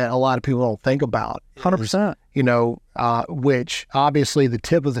gap that a lot of people don't think about. 100%. You know, which obviously the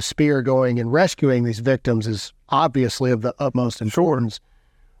tip of the spear going and rescuing these victims is obviously of the utmost importance.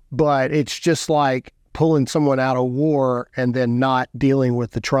 But it's just like pulling someone out of war and then not dealing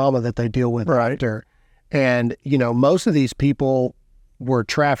with the trauma that they deal with Right. after. And, you know, most of these people were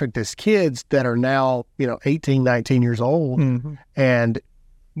trafficked as kids that are now, you know, 18, 19 years old. Mhm. And,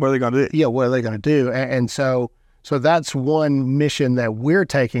 What are they going to do? yeah, what are they going to do? And so that's one mission that we're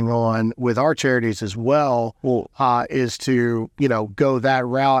taking on with our charities as well, is to, you know, go that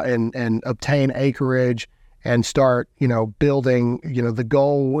route and obtain acreage and start, you know, building. You know, the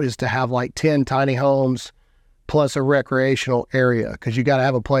goal is to have like 10 tiny homes plus a recreational area, because you got to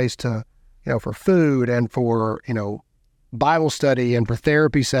have a place to, you know, for food and for, you know, Bible study and for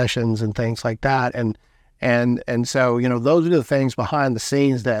therapy sessions and things like that. And so, you know, those are the things behind the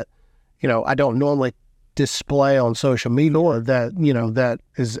scenes that, you know, I don't normally display on social media that, you know, that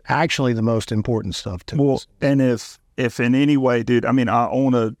is actually the most important stuff to us. And if in any way, dude, I mean, I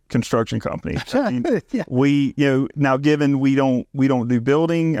own a construction company. I mean, Yeah. we, you know, now given we don't do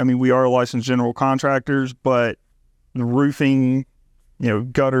building, I mean, we are licensed general contractors, but the roofing, you know,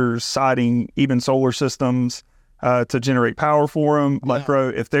 gutters, siding, even solar systems, to generate power for them. Like, bro,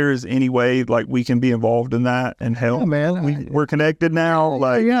 if there is any way, like, we can be involved in that and help, Yeah, man. we're connected now.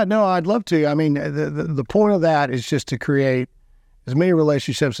 Like, Yeah, no, I'd love to. I mean, the point of that is just to create as many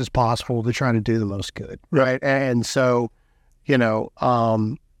relationships as possible to try to do the most good, right? And so, you know,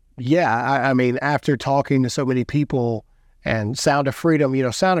 I mean, after talking to so many people and Sound of Freedom, you know,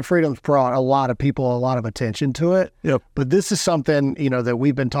 Sound of Freedom's brought a lot of people a lot of attention to it. Yep. But this is something, you know, that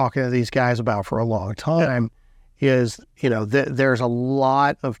we've been talking to these guys about for a long time. Is, you know, there's a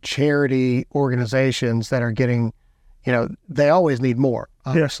lot of charity organizations that are getting, you know, they always need more,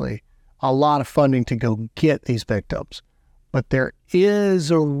 obviously, a lot of funding to go get these victims. But there is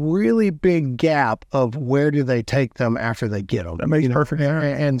a really big gap of where do they take them after they get them. That makes perfect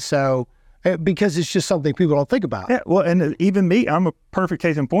sense. And so, because it's just something people don't think about. Yeah, well, and even me, I'm a perfect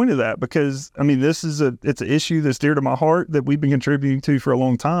case in point of that, because, I mean, it's an issue that's dear to my heart that we've been contributing to for a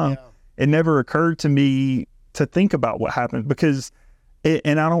long time. Yeah. It never occurred to me to think about what happened, because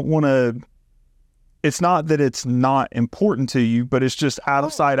and I don't want to, it's not that it's not important to you, but it's just out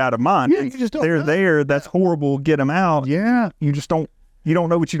of sight, out of mind. Yeah, you just don't They're know. there. That's horrible. Get them out. Yeah. You just don't, you don't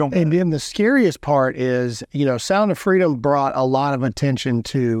know what you don't And know. then the scariest part is, you know, Sound of Freedom brought a lot of attention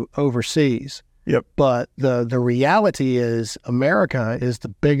to overseas. Yep. But the reality is America is the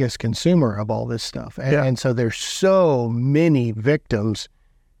biggest consumer of all this stuff. And so there's so many victims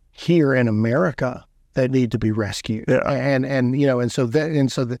here in America that need to be rescued. Yeah. And you know, so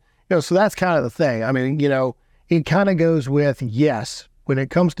that's kind of the thing. I mean, you know, it kind of goes with, yes, when it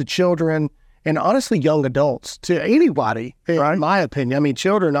comes to children and honestly young adults, to anybody, in my opinion. I mean,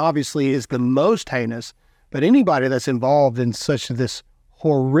 children obviously is the most heinous, but anybody that's involved in such this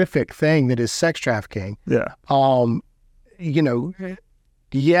horrific thing that is sex trafficking, you know,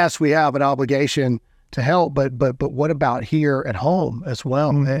 yes, we have an obligation to help, but what about here at home as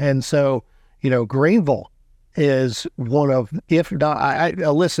well? Mm-hmm. And so, you know, Greenville is one of, if not,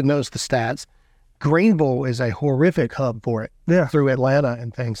 Alyssa knows the stats. Greenville is a horrific hub for it. Yeah. Through Atlanta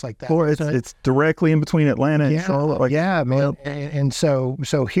and things like that. Or it's directly in between Atlanta and Charlotte. Like, man. And so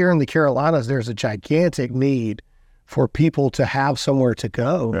here in the Carolinas, there's a gigantic need for people to have somewhere to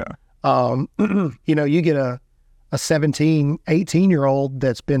go. Yeah. You know, you get a 17, 18-year-old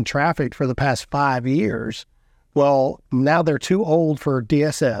that's been trafficked for the past 5 years. Well, now they're too old for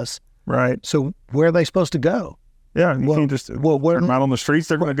DSS. Right. So where are they supposed to go? Yeah, you can't just put them out on the streets.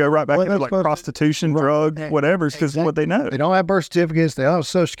 They're going to go right back into like prostitution, drugs, whatever, because what they know. They don't have birth certificates. They don't have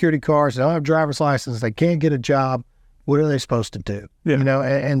Social Security cards. They don't have driver's license. They can't get a job. What are they supposed to do? Yeah. You know,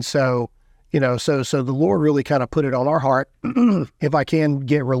 and so, So the Lord really kind of put it on our heart. If I can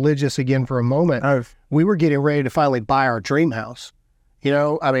get religious again for a moment, we were getting ready to finally buy our dream house.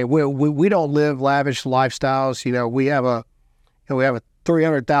 I mean, we don't live lavish lifestyles. We have a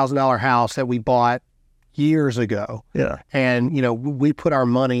 $300,000 house that we bought years ago. Yeah. And, we put our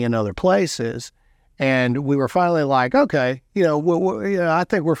money in other places, and we were finally like, okay, I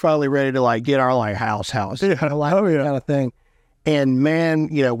think we're finally ready to like get our house. Yeah. Kind of thing. And man,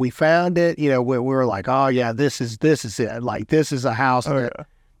 we found it, we were like, oh yeah, this is it. Like, this is a house that,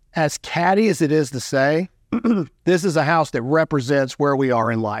 as catty as it is to say, this is a house that represents where we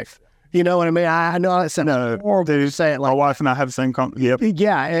are in life. You know what I mean? I know it's horrible to say it. Like, my wife and I have the same yep.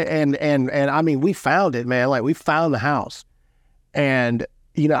 Yeah. And I mean, we found it, man. Like, we found the house. And,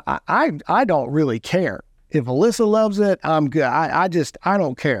 I don't really care. If Alyssa loves it, I'm good. I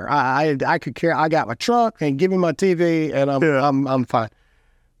don't care. I could care. I got my truck and give me my TV, and I'm fine.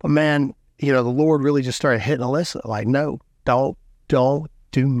 But man, the Lord really just started hitting Alyssa. Like, no,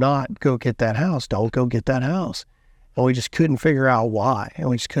 do not go get that house. Don't go get that house. And we just couldn't figure out why. And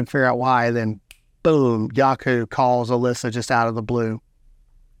then, boom, Yaku calls Alyssa just out of the blue,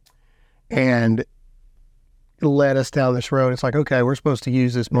 and led us down this road. It's like, okay, we're supposed to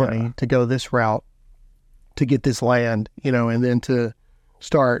use this money to go this route, to get this land, and then to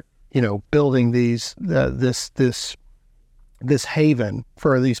start, building this haven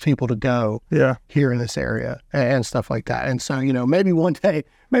for these people to go here in this area and stuff like that. And so, maybe one day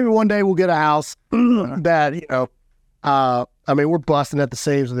we'll get a house that, I mean, we're busting at the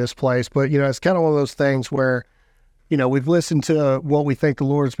seams of this place, but, it's kind of one of those things where, we've listened to what we think the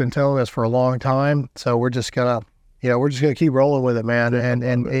Lord's been telling us for a long time. So we're just gonna keep rolling with it, man.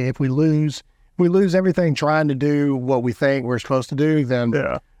 And if we lose everything trying to do what we think we're supposed to do, then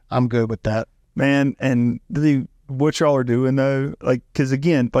I'm good with that. Man, and what y'all are doing though, like, because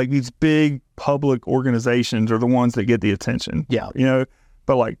again, like, these big public organizations are the ones that get the attention. Yeah.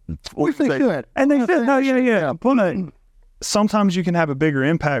 But like, we think good. And they said, no, yeah. But sometimes you can have a bigger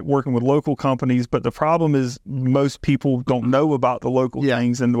impact working with local companies, but the problem is most people don't know about the local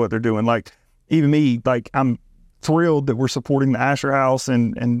things and what they're doing. Like, even me, like, I'm thrilled that we're supporting the Asher House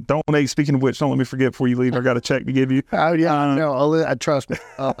and donate. Speaking of which, don't let me forget before you leave, I got a check to give you. Oh yeah, no, trust me,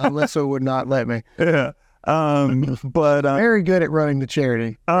 Alyssa would not let me. Yeah, but very good at running the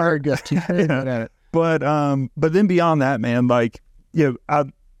charity. Very good. Good at it. But then beyond that, man, like,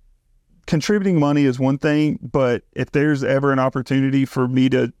 contributing money is one thing, but if there's ever an opportunity for me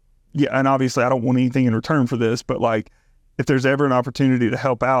to, and obviously I don't want anything in return for this, but like, if there's ever an opportunity to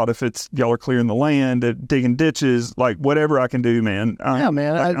help out, if it's y'all are clearing the land, digging ditches, like, whatever I can do, man.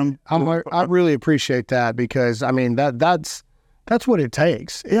 Man, I really appreciate that, because I mean that's what it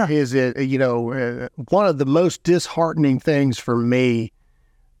takes. Yeah. Is it one of the most disheartening things for me,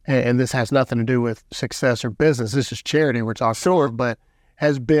 and this has nothing to do with success or business. This is charity we're talking about, but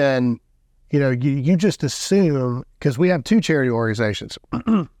has been, you just assume, because we have two charity organizations.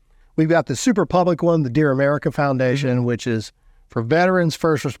 We've got the super public one, the Dear America Foundation, which is for veterans,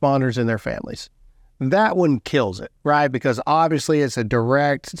 first responders, and their families. That one kills it, right? Because obviously it's a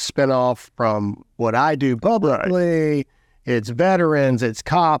direct spinoff from what I do publicly. Right. It's veterans, it's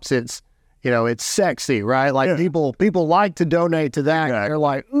cops, it's sexy, right? Like, people like to donate to that. Exactly. They're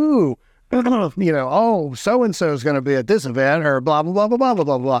like, ooh, oh, so-and-so is going to be at this event, or blah, blah, blah, blah, blah, blah,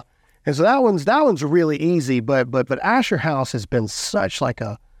 blah, blah. And so that one's really easy, but Asher House has been such like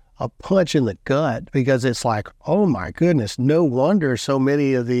a punch in the gut, because it's like, oh my goodness, no wonder so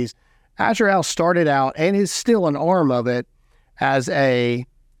many of these. Asher House started out, and is still an arm of it, as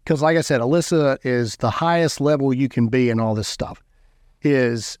because like I said, Alyssa is the highest level you can be in all this stuff.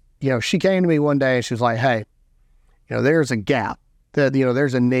 She came to me one day and she was like, hey, there's a gap, that,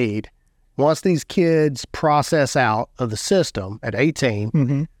 there's a need. Once these kids process out of the system at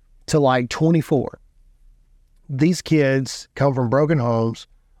 18 to like 24, these kids come from broken homes.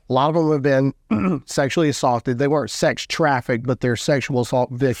 A lot of them have been sexually assaulted. They weren't sex trafficked, but they're sexual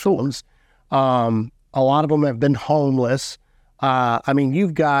assault victims. A lot of them have been homeless. I mean,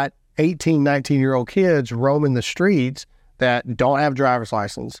 you've got 18, 19-year-old kids roaming the streets that don't have driver's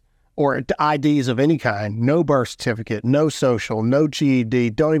license or IDs of any kind, no birth certificate, no social, no GED,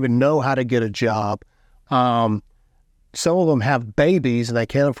 don't even know how to get a job. Some of them have babies and they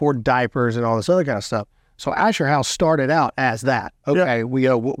can't afford diapers and all this other kind of stuff. So Asher House started out as that. Okay,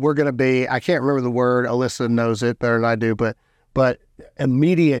 we're going to be, I can't remember the word, Alyssa knows it better than I do, but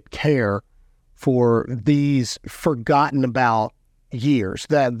immediate care for these forgotten about years,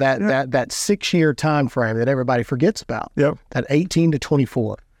 that 6-year time frame that everybody forgets about. Yep. That 18 to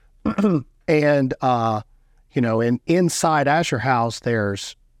 24. And and inside Asher House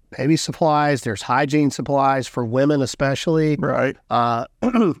there's baby supplies. There's hygiene supplies for women, especially. Right.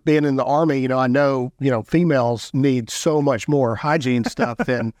 Being in the Army, I know, females need so much more hygiene stuff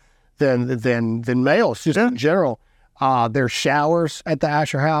than males, just in general. There's showers at the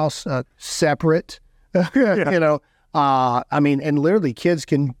Asher House, separate. I mean, and literally, kids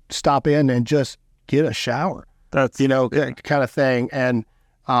can stop in and just get a shower. That's kind of thing. And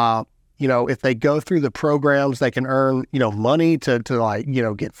if they go through the programs, they can earn, money to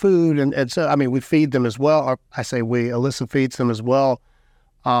get food. And so, I mean, we feed them as well. Or I say we, Alyssa feeds them as well.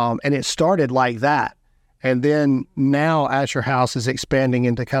 And it started like that. And then now Asher House is expanding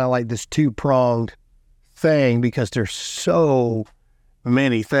into kind of like this two-pronged thing because there's so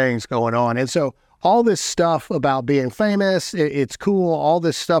many things going on. And so all this stuff about being famous, it's cool. All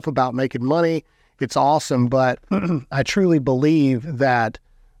this stuff about making money, it's awesome. But I truly believe that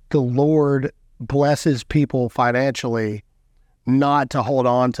the Lord blesses people financially not to hold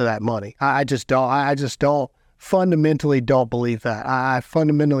on to that money. I just don't fundamentally don't believe that. I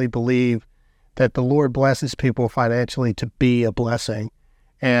fundamentally believe that the Lord blesses people financially to be a blessing.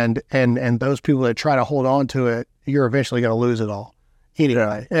 And those people that try to hold on to it, you're eventually going to lose it all.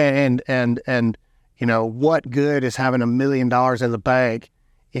 Anyway, and what good is having $1 million in the bank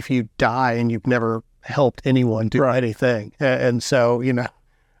if you die and you've never helped anyone do anything? And so,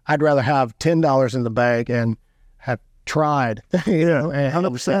 I'd rather have $10 in the bank and have tried.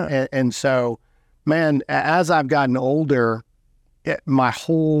 100%. And so, man, as I've gotten older, my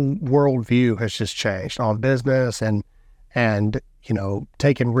whole worldview has just changed on business and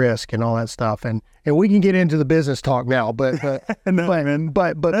taking risk and all that stuff. And we can get into the business talk now, but that's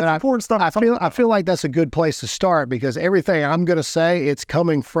important stuff. I feel like that's a good place to start because everything I'm going to say, it's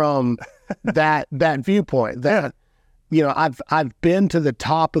coming from that viewpoint. That I've been to the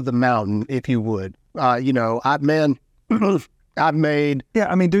top of the mountain, if you would. I've made. Yeah,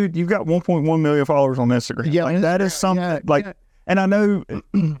 I mean, dude, you've got 1.1 million followers on Instagram. Yeah, like, that is something And I know,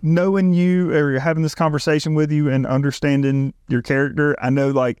 knowing you or having this conversation with you and understanding your character, I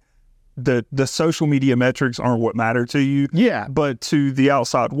know like the social media metrics aren't what matter to you. Yeah. But to the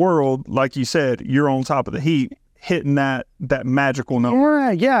outside world, like you said, you're on top of the heap, hitting that magical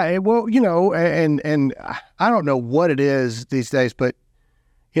number. Yeah. Well, and I don't know what it is these days, but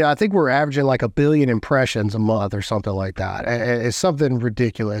I think we're averaging like 1 billion impressions a month or something like that. It's something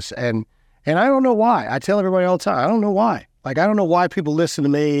ridiculous. And I don't know why. I tell everybody all the time, I don't know why. Like, I don't know why people listen to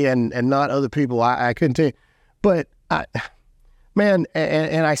me and not other people. I couldn't tell you. But, and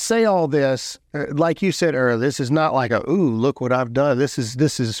I say all this, like you said earlier, this is not like look what I've done. This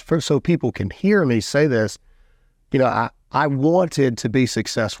is for so people can hear me say this. I wanted to be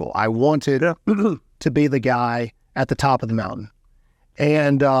successful. I wanted to be the guy at the top of the mountain.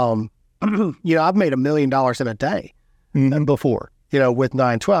 And, I've made $1 million in a day before. With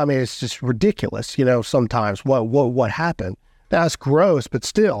 912, I mean, it's just ridiculous, sometimes what happened. That's gross, but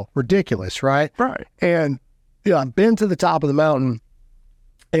still ridiculous, right? Right. And, I've been to the top of the mountain,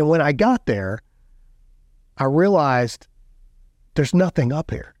 and when I got there, I realized there's nothing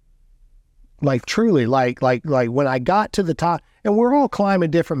up here. Like, truly, like when I got to the top, and we're all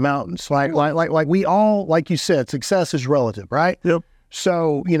climbing different mountains, like we all, like you said, success is relative, right? Yep.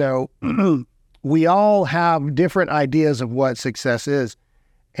 So, we all have different ideas of what success is.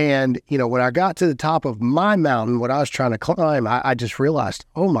 And, when I got to the top of my mountain, what I was trying to climb, I just realized,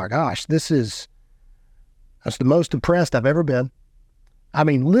 oh my gosh, that's the most depressed I've ever been. I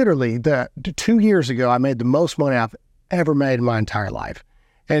mean, literally, 2 years ago, I made the most money I've ever made in my entire life.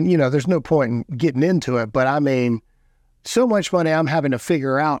 And, there's no point in getting into it, but I mean, so much money I'm having to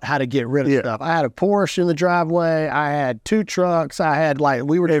figure out how to get rid of stuff. I had a Porsche in the driveway. I had 2 trucks.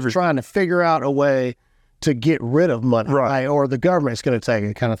 We were just trying to figure out a way to get rid of money, right? Or the government's going to take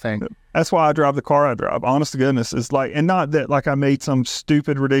it, kind of thing. That's why I drive the car I drive. Honest to goodness, it's like, and not that like I made some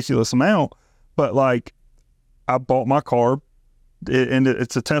stupid, ridiculous amount, but like I bought my car, and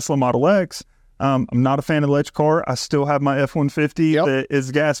it's a Tesla Model X. I'm not a fan of the electric car. I still have my F-150 that is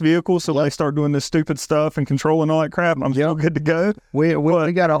a gas vehicle. So when they start doing this stupid stuff and controlling all that crap, I'm still good to go. We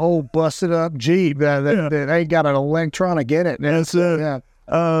got a whole busted up Jeep that ain't got an electronic in it. That's it. Yeah.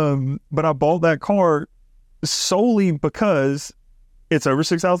 But I bought that car solely because it's over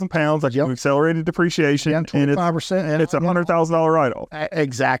 6,000 pounds. I do accelerated depreciation. 25%. And it's $100,000 write-off.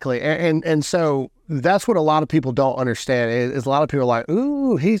 Exactly. And so that's what a lot of people don't understand is a lot of people are like,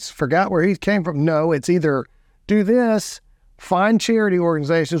 ooh, he's forgot where he came from. No, it's either do this, find charity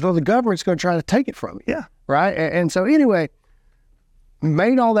organizations, or the government's going to try to take it from you. Yeah. Right. And so anyway,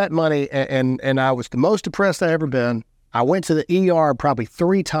 made all that money and I was the most depressed I ever been. I went to the ER probably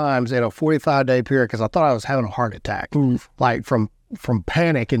 3 times in a 45-day period because I thought I was having a heart attack, like from from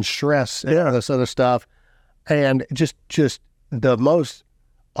panic and stress and all this other stuff, and just the most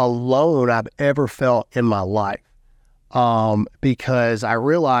alone I've ever felt in my life, because I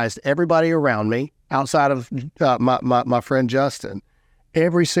realized everybody around me, outside of my friend Justin,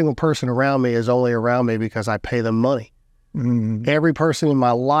 every single person around me is only around me because I pay them money. Mm-hmm. Every person in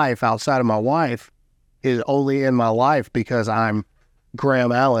my life outside of my wife is only in my life because I'm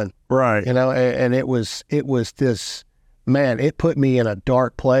Graham Allen. Right. And it was this, man, it put me in a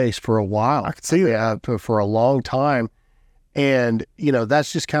dark place for a while. I could see that. For a long time. And,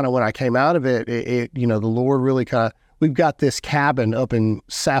 that's just kind of when I came out of it, the Lord really we've got this cabin up in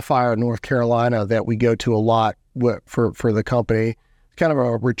Sapphire, North Carolina that we go to a lot for the company. It's kind of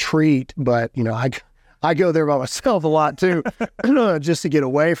a retreat, but, I go there by myself a lot too, just to get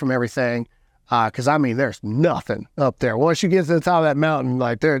away from everything. Because there's nothing up there. Once you get to the top of that mountain,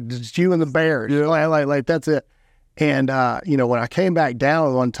 like there's just you and the bears, like that's it. And when I came back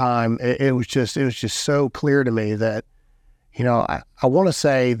down one time, it was just so clear to me that, I want to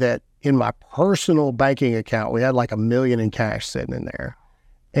say that in my personal banking account, we had like $1 million in cash sitting in there.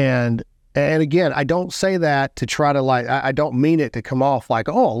 And again, I don't say that to try to I don't mean it to come off like,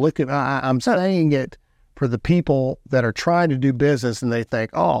 oh, look at, I'm saying it for the people that are trying to do business and they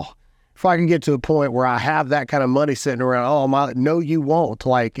think, oh, if I can get to a point where I have that kind of money sitting around, no, you won't.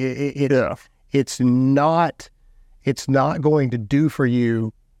 Like it's not going to do for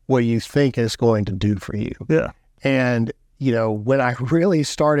you what you think it's going to do for you. Yeah. And, when I really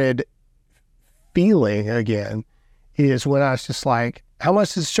started feeling again is when I was just like, how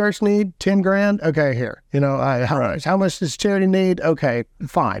much does church need? 10 grand? Okay, here. How much does charity need? Okay,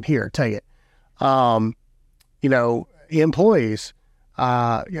 fine. Here, take it. Employees,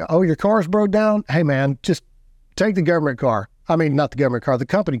 your car's broke down? Hey man, just take the government car. Not the government car, the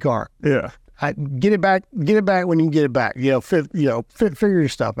company car. Yeah. Get it back when you can get it back. Figure your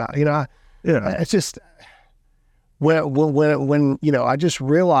stuff out. It's just when I just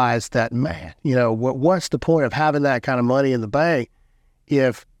realized that, man, what's the point of having that kind of money in the bank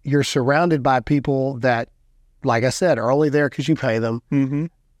if you're surrounded by people that, like I said, are only there because you pay them. Mm-hmm.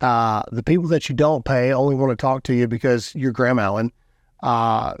 The people that you don't pay only want to talk to you because you're Graham Allen.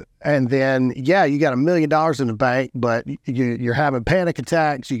 And then, you got $1 million in the bank, but you're having panic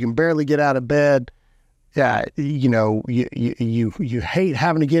attacks. You can barely get out of bed. You hate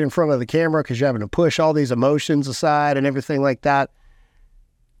having to get in front of the camera because you're having to push all these emotions aside and everything like that.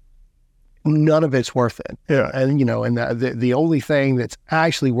 None of it's worth it. Yeah. And, the only thing that's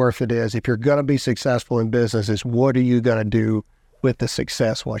actually worth it is if you're going to be successful in business is what are you going to do with the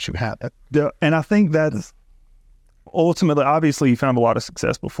success once you have it? Yeah. And I think that's ultimately, obviously you found a lot of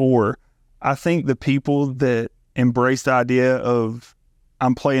success before. I think the people that embrace the idea of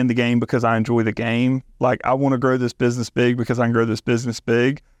I'm playing the game because I enjoy the game, like I want to grow this business big because I can grow this business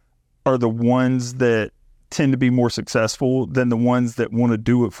big, are the ones that tend to be more successful than the ones that want to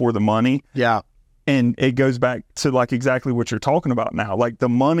do it for the money. Yeah. And it goes back to like exactly what you're talking about now. Like the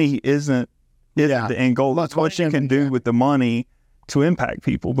money isn't the end goal. That's what you can do with the money to impact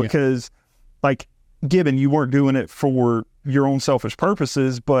people, because like Gibbon, you weren't doing it for your own selfish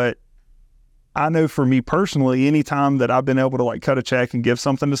purposes, but I know for me personally, anytime that I've been able to like cut a check and give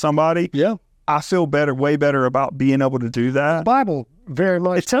something to somebody, I feel way better about being able to do that. The Bible very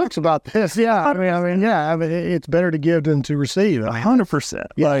much talks about this. Yeah. It's better to give than to receive. 100%.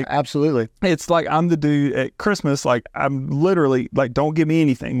 Yeah, like, absolutely. It's like I'm the dude at Christmas, like I'm literally like, don't give me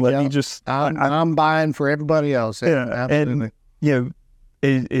anything. Let me just, I'm buying for everybody else. Yeah. Absolutely. And,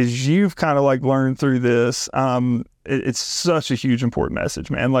 as you've kind of like learned through this, it's such a huge important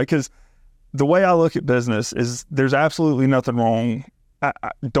message, man. Like, cause the way I look at business is there's absolutely nothing wrong.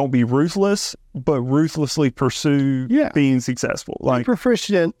 Don't be ruthless, but ruthlessly pursue being successful. Like, be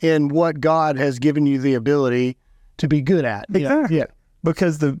proficient in what God has given you the ability to be good at. Exactly. Yeah.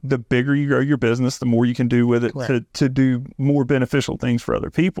 Because the bigger you grow your business, the more you can do with it to do more beneficial things for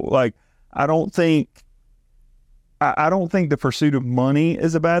other people. Like, I don't think the pursuit of money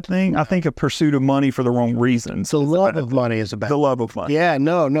is a bad thing. I think a pursuit of money for the wrong reasons. The love of money is a bad thing. The love of money. Yeah,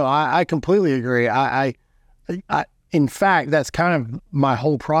 no, I completely agree. I in fact, that's kind of my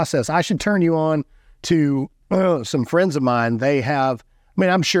whole process. I should turn you on to some friends of mine. They have,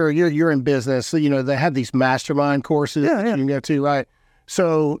 I'm sure you're in business. So, they have these mastermind courses you can go to, right?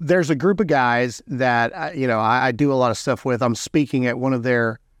 So there's a group of guys that, I do a lot of stuff with. I'm speaking at one of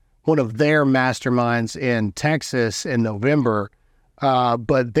their masterminds in Texas in November.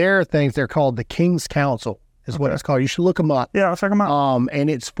 But their things, they're called the King's Council is what it's called. You should look them up. Yeah, I'll check them out. And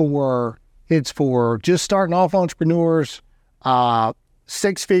it's for just starting off entrepreneurs,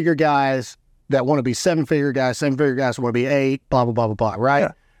 6-figure guys that want to be 7-figure guys, 7-figure guys want to be 8, blah, blah, blah, blah, blah,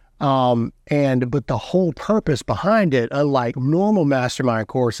 right? Yeah. But the whole purpose behind it, unlike normal mastermind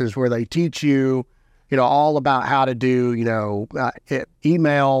courses where they teach you, all about how to do,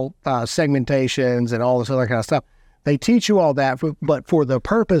 email segmentations and all this other kind of stuff. They teach you all that, but for the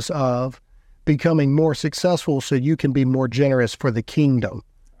purpose of becoming more successful so you can be more generous for the kingdom.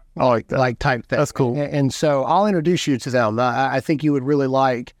 I like that. Like type thing. That's cool. And so I'll introduce you to them. I think you would really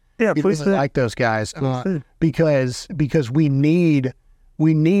like, please like those guys because we need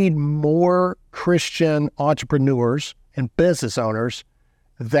more Christian entrepreneurs and business owners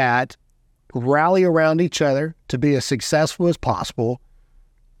that rally around each other to be as successful as possible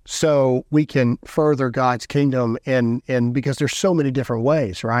so we can further God's kingdom and because there's so many different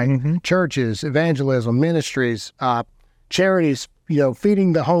ways, right? Mm-hmm. Churches, evangelism, ministries, charities,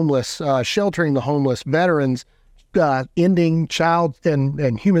 feeding the homeless, sheltering the homeless, veterans, ending child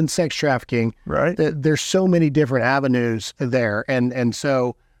and human sex trafficking. Right. There's so many different avenues there. And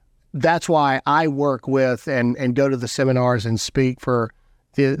so that's why I work with and go to the seminars and speak for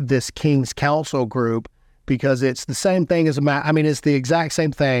this King's Council group, because it's the same thing as it's the exact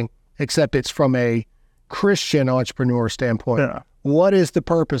same thing, except it's from a Christian entrepreneur standpoint. Yeah. What is the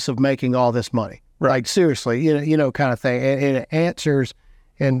purpose of making all this money? Right. Like seriously, kind of thing. And it answers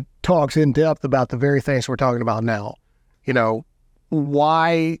and talks in depth about the very things we're talking about now.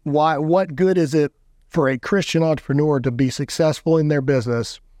 What good is it for a Christian entrepreneur to be successful in their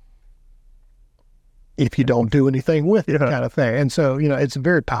business if you don't do anything with it, kind of thing. And so, it's a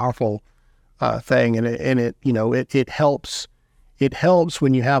very powerful thing, and it helps. It helps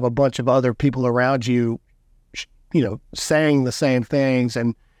when you have a bunch of other people around you, saying the same things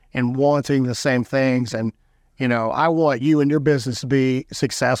and wanting the same things. And, I want you and your business to be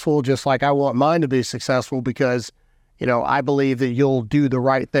successful, just like I want mine to be successful, because, I believe that you'll do the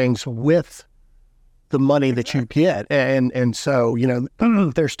right things with the money that you get. And so,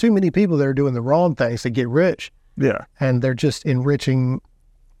 there's too many people that are doing the wrong things to get rich. Yeah. And they're just enriching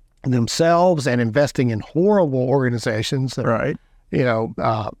themselves and investing in horrible organizations. That, right.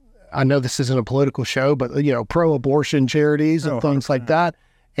 I know this isn't a political show, but, pro-abortion charities and things like that.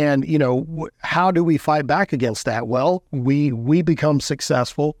 And, how do we fight back against that? Well, we become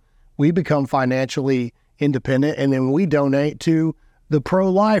successful. We become financially independent, and then we donate to the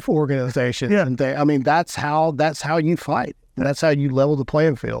pro-life organizations. Yeah. And that's how you fight. That's how you level the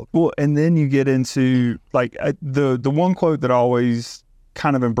playing field. Well, and then you get into the one quote that I always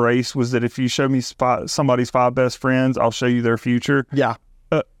kind of embraced was that if you show me somebody's 5 best friends, I'll show you their future. Yeah.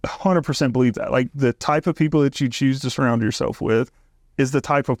 100% believe that. Like, the type of people that you choose to surround yourself with is the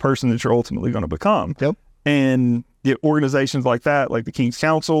type of person that you're ultimately going to become. Yep. And organizations like that, like the King's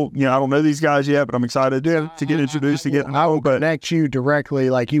Council, I don't know these guys yet, but I'm excited to get introduced to get to know. I will connect you directly.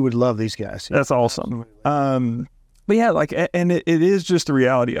 Like, you would love these guys. That's awesome. But yeah, and it is just the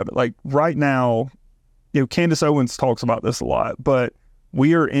reality of it. Like, right now, Candace Owens talks about this a lot, but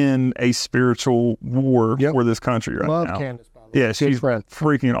we are in a spiritual war for this country right love now. Candace, by the way. Yeah, she's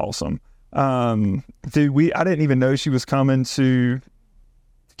freaking awesome. I didn't even know she was coming to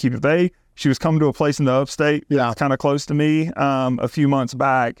keep it vague. She was coming to a place in the upstate that's kind of close to me a few months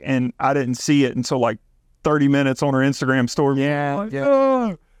back, and I didn't see it until like 30 minutes on her Instagram story.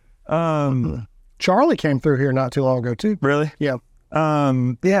 Yeah. Charlie came through here not too long ago too. Really? Yeah.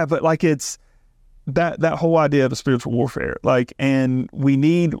 But like, it's that whole idea of a spiritual warfare. Like, and we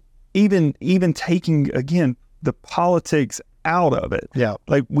need even taking, again, the politics out of it. Yeah.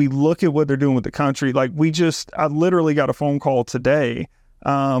 Like, we look at what they're doing with the country. Like, I literally got a phone call today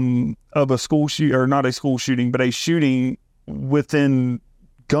of a school not a school shooting, but a shooting within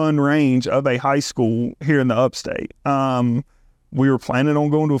gun range of a high school here in the upstate. We were planning on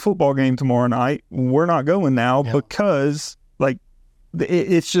going to a football game tomorrow night. We're not going now because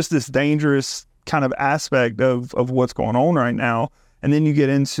it's just this dangerous kind of aspect of what's going on right now. And then you get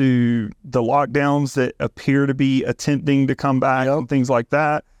into the lockdowns that appear to be attempting to come back and things like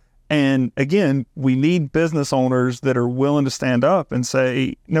that. And again, we need business owners that are willing to stand up and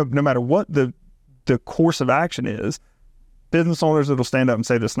say, no matter what the course of action is, business owners that will stand up and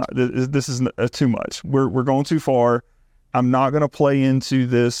say, this is too much. We're going too far. I'm not going to play into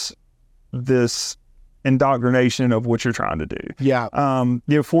this indoctrination of what you're trying to do. Yeah.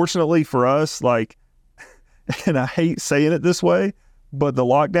 Fortunately for us, and I hate saying it this way, but the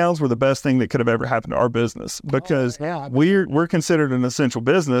lockdowns were the best thing that could have ever happened to our business, because we're considered an essential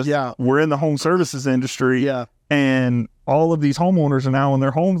business. Yeah. We're in the home services industry. Yeah. And all of these homeowners are now in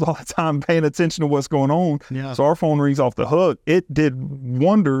their homes all the time paying attention to what's going on. Yeah. So our phone rings off the hook. It did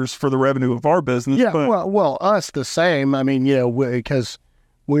wonders for the revenue of our business. Yeah. Well, us the same. I mean, because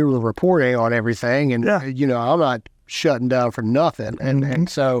we were reporting on everything, and I'm not shutting down for nothing. And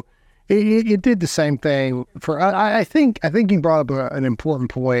so it did the same thing for. I think you brought up an important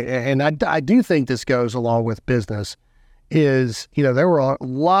point, and I do think this goes along with business. Is there were a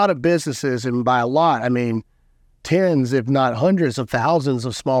lot of businesses, and by a lot I mean tens, if not hundreds of thousands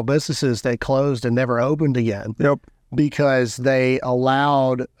of small businesses that closed and never opened again. Yep. Because they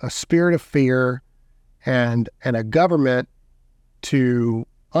allowed a spirit of fear and a government to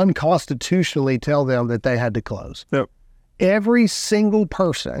unconstitutionally tell them that they had to close. Yep. Every single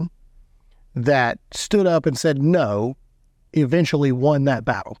person that stood up and said no eventually won that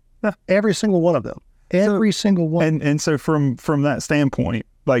battle. Yeah. Every single one of them. Every single one. And so from that standpoint,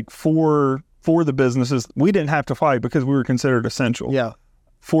 like for the businesses, we didn't have to fight because we were considered essential. Yeah.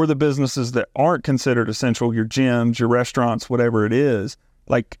 For the businesses that aren't considered essential, your gyms, your restaurants, whatever it is,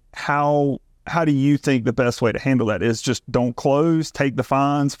 like how do you think the best way to handle that is? Just don't close, take the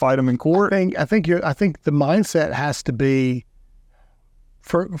fines, fight them in court? I think the mindset has to be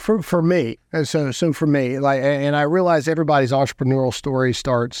for me. And so for me, like, and I realize everybody's entrepreneurial story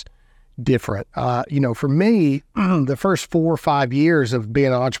starts different. For me, the first 4 or 5 years of being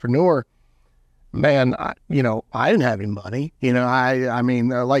an entrepreneur, man, I didn't have any money. I mean,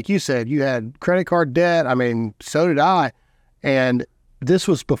 like you said, you had credit card debt. I mean, so did I. And this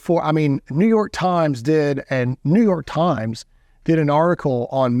was before, New York Times did an article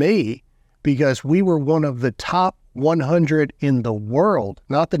on me because we were one of the top 100 in the world,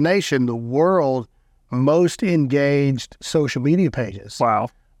 not the nation, the world most engaged social media pages. Wow.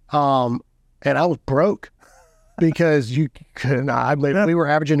 And I was broke. Because we were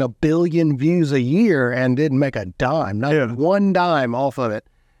averaging 1 billion views a year and didn't make a dime, not one dime off of it.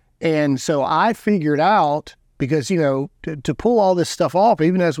 And so I figured out, because, to pull all this stuff off,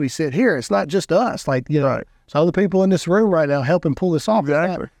 even as we sit here, it's not just us. Like, right. Some of the people in this room right now helping pull this off.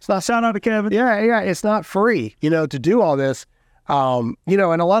 Exactly. It's not shout out to Kevin. Yeah. It's not free, to do all this. And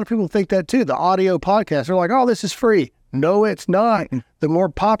a lot of people think that too. The audio podcast, they're like, oh, this is free. No, it's not. The more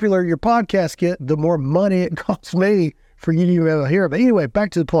popular your podcast get, the more money it costs me for you to be able to hear it. But anyway,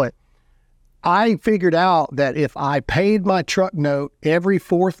 back to the point. I figured out that if I paid my truck note every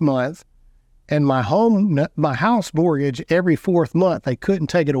 4th month and my house mortgage every 4th month, they couldn't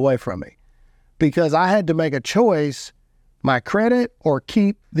take it away from me because I had to make a choice, my credit or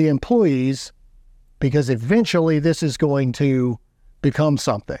keep the employees, because eventually this is going to become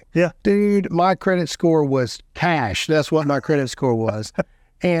something. Yeah. Dude, my credit score was cash. That's what my credit score was.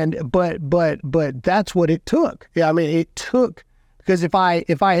 But that's what it took. Yeah, it took, because if I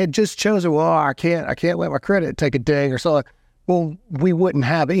had just chosen, well, I can't let my credit take a ding or so, well, we wouldn't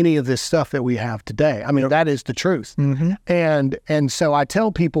have any of this stuff that we have today. That is the truth. Mm-hmm. And so I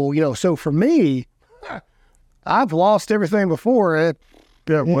tell people, so for me, I've lost everything before.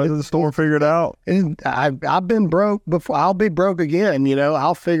 Whether the storm figured out. And I've been broke before. I'll be broke again.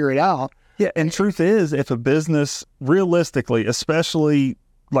 I'll figure it out. Yeah, and truth is, if a business, realistically, especially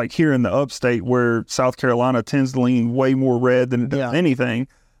like here in the upstate where South Carolina tends to lean way more red than it does anything,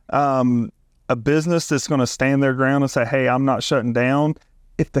 a business that's going to stand their ground and say, hey, I'm not shutting down.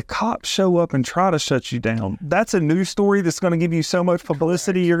 If the cops show up and try to shut you down, that's a news story that's going to give you so much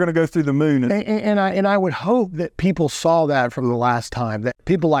publicity, you're going to go through the moon. And I would hope that people saw that from the last time, that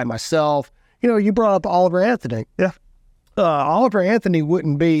people like myself, you brought up Oliver Anthony. Yeah. Oliver Anthony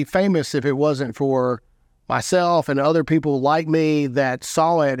wouldn't be famous if it wasn't for myself and other people like me that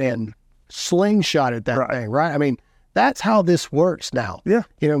saw it and slingshotted that thing, right? That's how this works now. Yeah.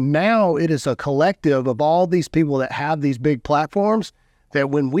 Now it is a collective of all these people that have these big platforms that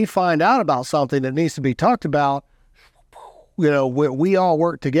when we find out about something that needs to be talked about, we all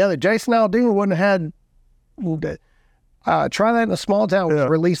work together. Jason Aldean wouldn't have had Try That in a Small Town was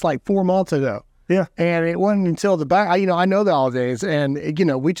released like 4 months ago. Yeah. And it wasn't until the back, I know the holidays, and,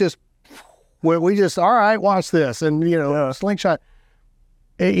 we just, all right, watch this. And, slingshot.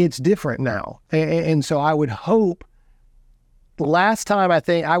 It's different now. And so I would hope, last time I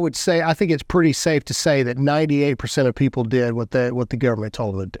think it's pretty safe to say that 98% of people did what the government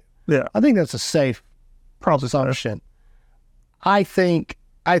told them to do. Yeah. I think that's a safe proposition. I think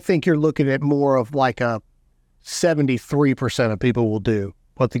you're looking at more of like a 73% of people will do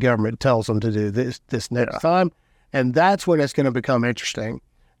what the government tells them to do this next time. And that's when it's going to become interesting.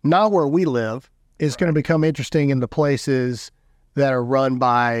 Not where we live. It's going to become interesting in the places that are run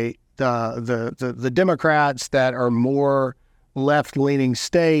by the Democrats that are more left-leaning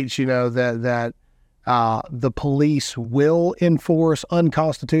states, that the police will enforce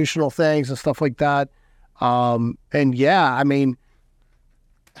unconstitutional things and stuff like that.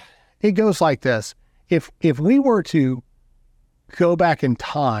 It goes like this. If we were to go back in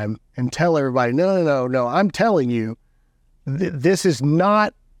time and tell everybody, no, I'm telling you, this is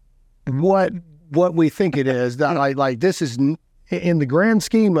not what we think it is. Like this is, in the grand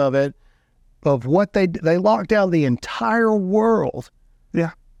scheme of it, of what they locked down the entire world.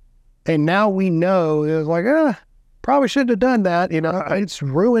 Yeah. And now we know, it was like, probably shouldn't have done that. It's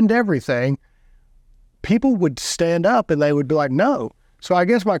ruined everything. People would stand up and they would be like, no. So I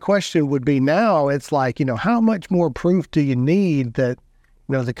guess my question would be now, it's like, how much more proof do you need that,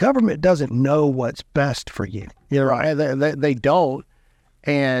 the government doesn't know what's best for you? Right? They don't.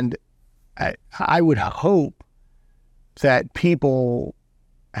 And I would hope that people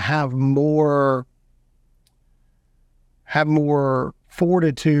have more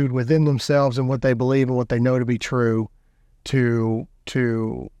fortitude within themselves and what they believe and what they know to be true to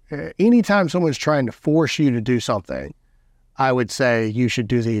anytime someone's trying to force you to do something, I would say you should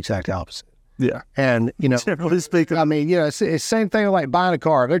do the exact opposite. Yeah. And, generally speaking, I mean, it's the same thing like buying a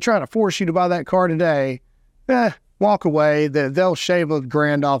car. If they're trying to force you to buy that car today, walk away. They'll shave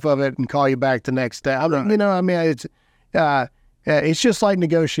 $1,000 off of it and call you back the next day. It's just like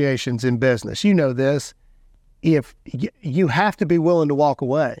negotiations in business. You know this. If you have to be willing to walk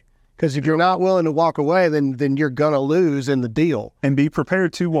away, because if you're not willing to walk away, then you're gonna lose in the deal. And be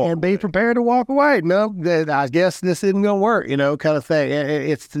prepared to walk. Be prepared to walk away. No, I guess this isn't gonna work. Kind of thing.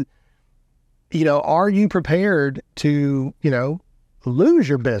 It's are you prepared to lose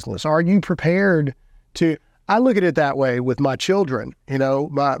your business? Are you prepared to? I look at it that way with my children.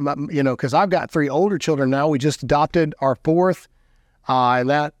 Because I've got 3 older children now. We just adopted our 4th, and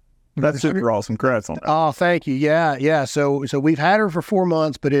that's super awesome. Congrats on that. Oh, thank you. Yeah. So we've had her for 4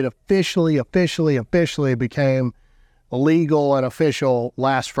 months, but it officially became legal and official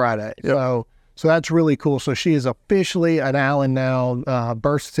last Friday. Yep. So that's really cool. So she is officially an Allen now,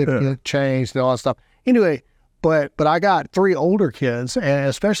 birth certificate changed and all that stuff. Anyway, but I got 3 older kids, and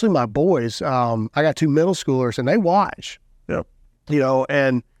especially my boys. I got 2 middle schoolers, and they watch. Yep.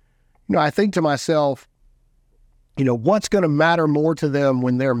 I think to myself, what's going to matter more to them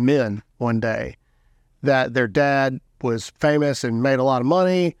when they're men one day? That their dad was famous and made a lot of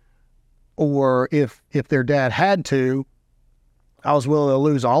money, or if their dad had to, I was willing to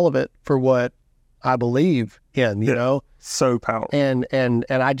lose all of it for what I believe in, So powerful. And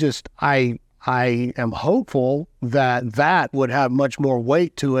I am hopeful that would have much more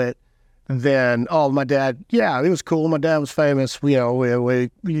weight to it than, my dad, it was cool. My dad was famous. We did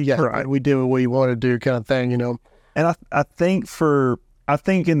what we wanted to do kind of thing, And I think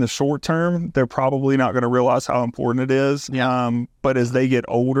in the short term, they're probably not going to realize how important it is. Yeah. But as they get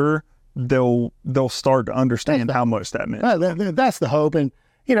older, they'll start to understand how much that meant. That's the hope. And,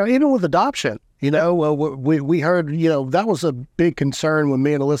 even with adoption, we heard, that was a big concern when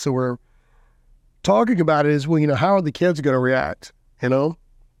me and Alyssa were talking about it is, how are the kids going to react, And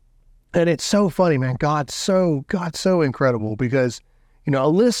it's so funny, man. God's so incredible because,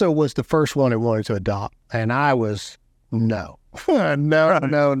 Alyssa was the first one who wanted to adopt, and I was no. And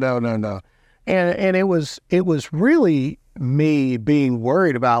it was really me being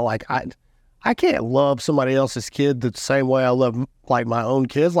worried about, like, I can't love somebody else's kid the same way I love, like, my own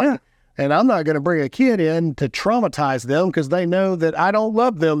kids. And I'm not going to bring a kid in to traumatize them because they know that I don't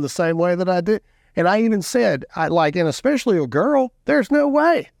love them the same way that I do. And I even said, and especially a girl, there's no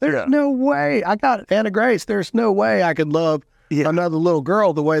way. There's no way. I got Anna Grace. There's no way I could love another little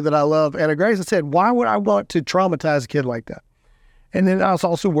girl the way that I love Anna Grace. I said, why would I want to traumatize a kid like that? And then I was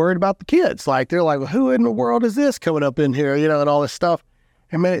also worried about the kids. Like, they're like, well, who in the world is this coming up in here, and all this stuff.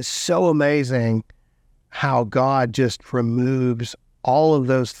 And man, it's so amazing how God just removes all of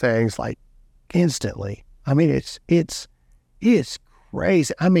those things, like, instantly. I mean, it's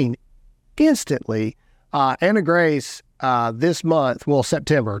crazy. I mean, instantly. Anna Grace, this month,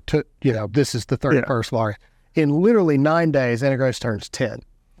 September, this is the 31st March. In literally 9 days, Anna Grace turns 10.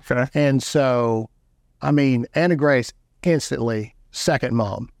 Okay. And so, I mean, Anna Grace instantly second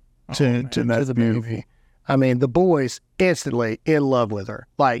mom to the baby. I mean, the boys instantly in love with her.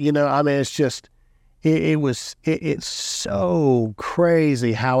 Like, it's just, it's so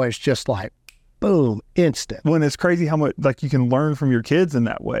crazy how it's just like, boom, instant. When it's crazy how much, like, you can learn from your kids in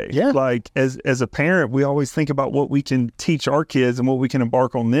that way. Yeah. Like, as a parent, we always think about what we can teach our kids and what we can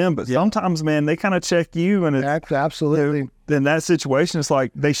embark on them. But sometimes, man, they kind of check you, and it's absolutely. In that situation, it's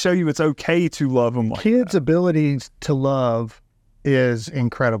like they show you it's okay to love them. Like kids' ability to love is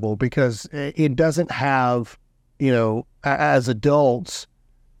incredible because it doesn't have, as adults,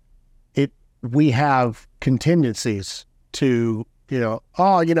 we have contingencies to,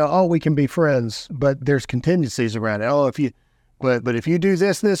 we can be friends, but there's contingencies around it. but if you do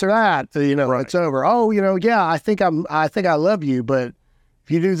this or that, Right. it's over. Oh, yeah, I think I love you, but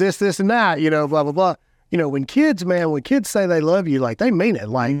if you do this and that, blah blah blah. When kids say they love you, like they mean it,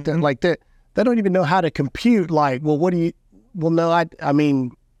 like they don't even know how to compute. Like, well, what do you? Well, no, I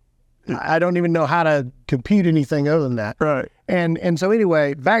mean, I don't even know how to compute anything other than that. Right. And so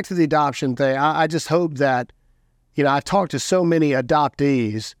anyway, back to the adoption thing. I just hope that, I talked to so many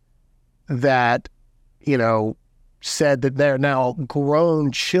adoptees that, said that they're now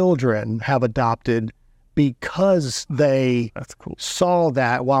grown children have adopted because they That's cool. saw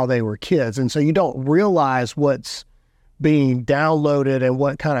that while they were kids. And so you don't realize what's being downloaded and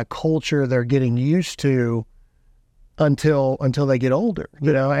what kind of culture they're getting used to until they get older,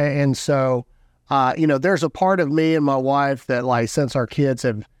 And so, there's a part of me and my wife that, like, since our kids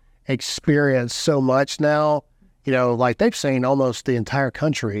have experienced so much now, like they've seen almost the entire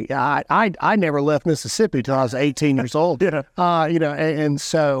country. I never left Mississippi till I was 18 years old. Yeah. And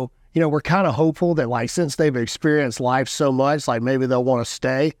so, we're kind of hopeful that, like, since they've experienced life so much, like maybe they'll want to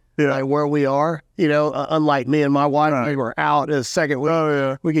stay like where we are, unlike me and my wife, we were out a second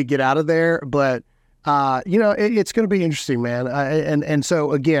we could get out of there. But, it's going to be interesting, man. And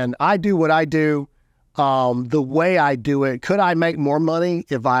so again, I do what I do, the way I do it. Could I make more money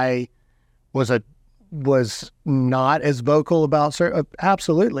if I was not as vocal about certain?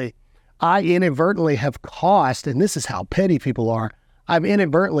 Absolutely. I inadvertently have cost, and this is how petty people are, I've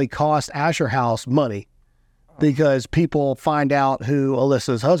inadvertently cost Asher House money because people find out who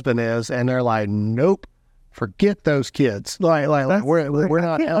Alyssa's husband is, and they're like, nope, forget those kids. Like we're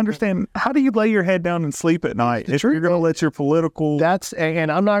not. I can't understand. How do you lay your head down and sleep at night if you're going to let your political...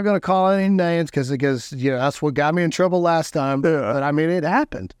 And I'm not going to call any names because that's what got me in trouble last time. Yeah. But I mean, it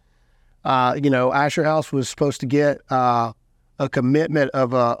happened. Asher House was supposed to get a commitment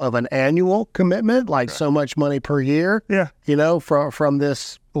of an annual commitment, like so much money per year. Yeah. From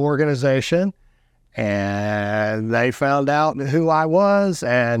this organization, and they found out who I was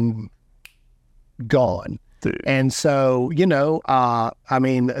and gone. Dude. And so, I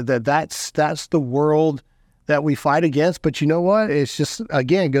mean, that's the world that we fight against. But you know what? It's just,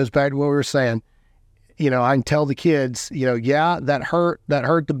 again, it goes back to what we were saying. I can tell the kids, yeah, that hurt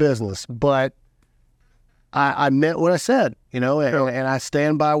the business, but I meant what I said, and I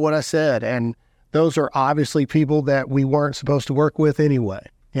stand by what I said. And those are obviously people that we weren't supposed to work with anyway,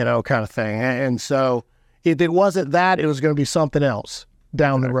 kind of thing. And so if it wasn't that, it was going to be something else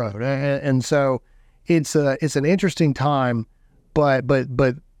down the road. And so it's an interesting time, but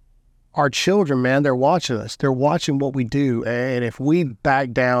our children, man, they're watching us. They're watching what we do. And if we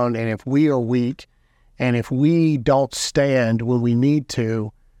back down and if we are weak and if we don't stand when we need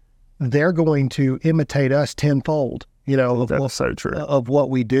to, they're going to imitate us tenfold, That's so true. of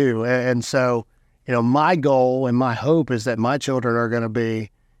what we do. And so, my goal and my hope is that my children are going to be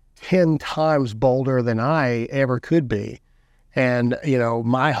 10 times bolder than I ever could be. And,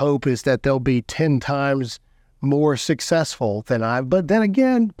 my hope is that they'll be 10 times more successful than I. But then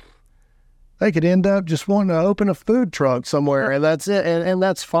again, they could end up just wanting to open a food truck somewhere, and that's it. And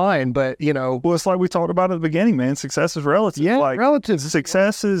that's fine. But, Well, it's like we talked about at the beginning, man. Success is relative. Yeah, like, relative.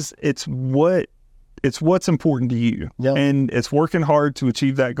 Success is, it's what's important to you. Yep. And it's working hard to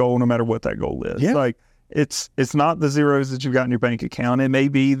achieve that goal no matter what that goal is. Yeah. Like, it's not the zeros that you've got in your bank account. It may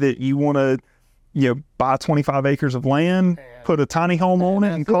be that you want to, buy 25 acres of land, put a tiny home on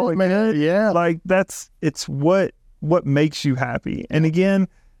it, and call it good. Yeah. Like, it's what makes you happy. And again,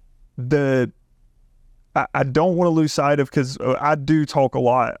 I don't want to lose sight of, because I do talk a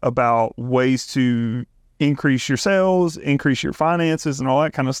lot about ways to increase your sales, increase your finances, and all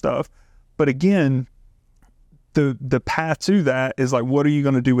that kind of stuff. But again, the path to that is like, what are you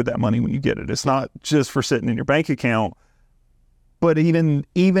going to do with that money when you get it? It's not just for sitting in your bank account. But even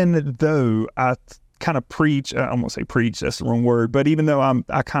though I kind of preach, I won't say preach, that's the wrong word, but even though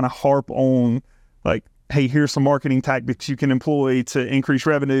I kind of harp on, like, hey, here's some marketing tactics you can employ to increase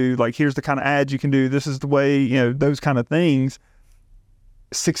revenue. Like, here's the kind of ads you can do. This is the way, those kind of things.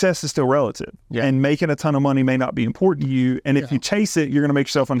 Success is still relative. Yeah. And making a ton of money may not be important to you. And if you chase it, you're going to make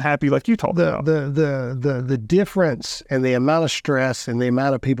yourself unhappy, like you talked about. The difference in the amount of stress and the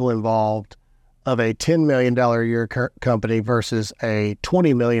amount of people involved of a $10 million a year company versus a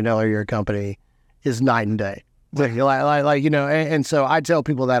 $20 million a year company is night and day. And so I tell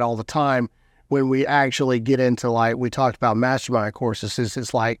people that all the time when we actually get into, like, we talked about mastermind courses,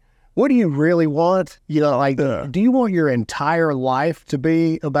 it's like, what do you really want? Do you want your entire life to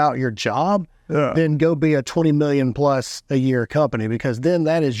be about your job? Yeah. Then go be a 20 million plus a year company, because then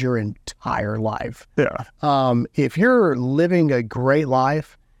that is your entire life. Yeah. If you're living a great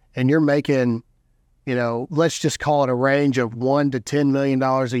life and you're making let's just call it a range of $1 to $10 million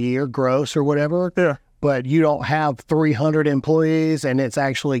a year gross or whatever. Yeah. But you don't have 300 employees and it's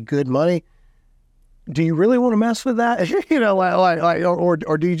actually good money. Do you really want to mess with that?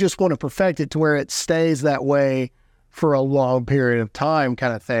 Or do you just want to perfect it to where it stays that way for a long period of time,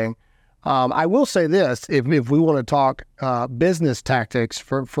 kind of thing? I will say this: if we want to talk business tactics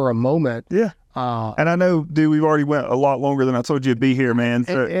for a moment, yeah. And I know, dude, we've already went a lot longer than I told you to be here, man.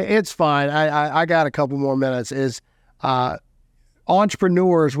 So. It's fine. I got a couple more minutes.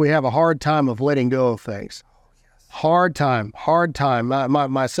 Entrepreneurs, we have a hard time of letting go of things. Hard time,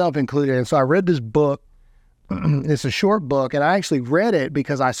 myself included. And so I read this book. It's a short book, and I actually read it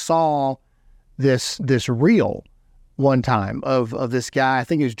because I saw this reel one time of this guy. I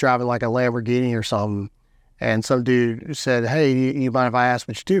think he was driving like a Lamborghini or something. And some dude said, hey, you mind if I ask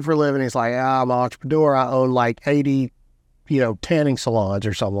what you do for a living? He's like, I'm an entrepreneur. I own like 80, tanning salons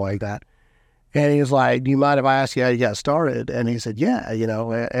or something like that. And he was like, do you mind if I ask you how you got started? And he said, yeah,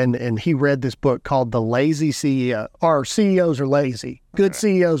 and he read this book called The Lazy CEO, or CEOs Are Lazy. Good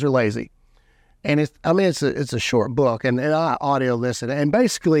CEOs Are Lazy. And it's a short book, and I audio listened. And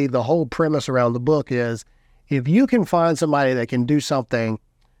basically the whole premise around the book is if you can find somebody that can do something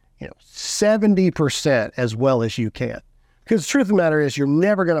 70% as well as you can. Because the truth of the matter is you're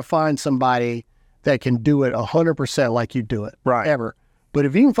never going to find somebody that can do it 100% like you do it. Right. Ever. But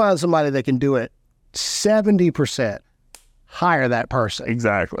if you can find somebody that can do it 70%, hire that person.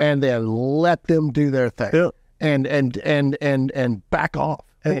 Exactly. And then let them do their thing. Yeah. And back off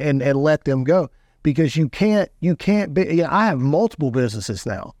and let them go. Because you can't be, I have multiple businesses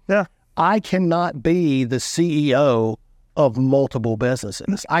now. Yeah. I cannot be the CEO of multiple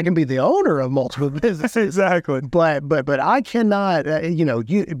businesses. I can be the owner of multiple businesses. Exactly. But I cannot,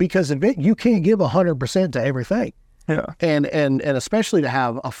 because of it, you can't give 100% to everything. Yeah. And especially to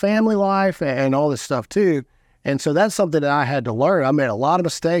have a family life and all this stuff too. And so that's something that I had to learn. I made a lot of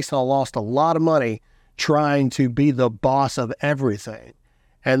mistakes and I lost a lot of money trying to be the boss of everything.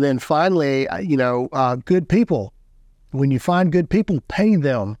 And then finally, good people. When you find good people, pay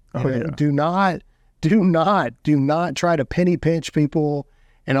them. Oh, yeah. Do not try to penny pinch people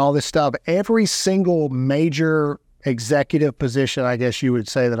and all this stuff. Every single major executive position, I guess you would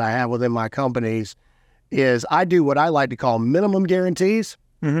say, that I have within my companies is I do what I like to call minimum guarantees.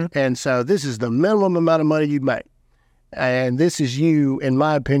 Mm-hmm. And so this is the minimum amount of money you make. And this is you, in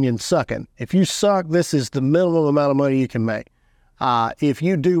my opinion, sucking. If you suck, this is the minimum amount of money you can make. If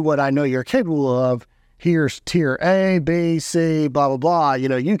you do what I know you're capable of, here's tier A, B, C, blah, blah, blah.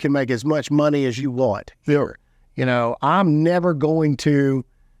 You can make as much money as you want. Sure. I am never going to,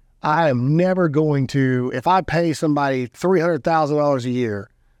 if I pay somebody $300,000 a year,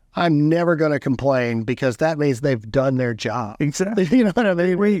 I'm never going to complain because that means they've done their job. Exactly. You know what I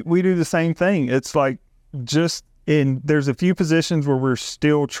mean? We do the same thing. It's like there's a few positions where we're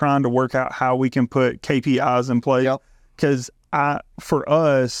still trying to work out how we can put KPIs in place. Because for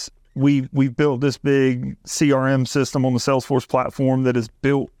us, we've built this big CRM system on the Salesforce platform that is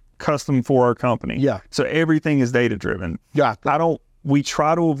built custom for our company. Yeah. So everything is data driven. Yeah. We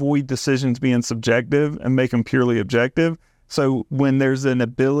try to avoid decisions being subjective and make them purely objective. So when there's an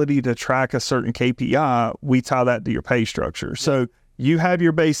ability to track a certain KPI, we tie that to your pay structure. So you have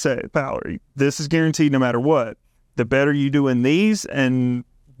your base salary. This is guaranteed no matter what. The better you do in these and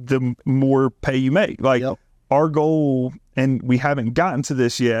the more pay you make. Our goal, and we haven't gotten to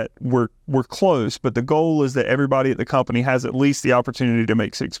this yet, we're close, but the goal is that everybody at the company has at least the opportunity to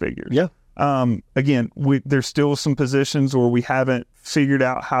make six figures. Yeah. Again, there's still some positions where we haven't figured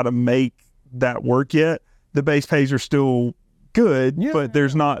out how to make that work yet. The base pays are still good, but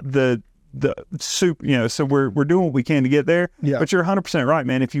there's not the super, so we're doing what we can to get there. Yeah. But you're 100% right,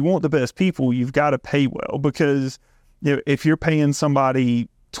 man. If you want the best people, you've got to pay well, because if you're paying somebody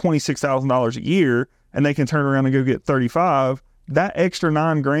 $26,000 a year and they can turn around and go get 35, that extra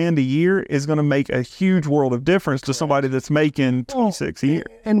 $9,000 a year is going to make a huge world of difference to somebody that's making 26 a year.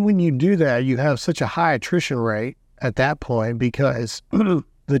 And when you do that, you have such a high attrition rate at that point, because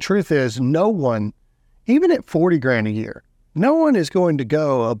the truth is no one, even at $40,000 a year, no one is going to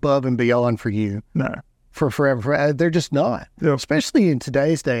go above and beyond for you. No. For forever. They're just not, especially in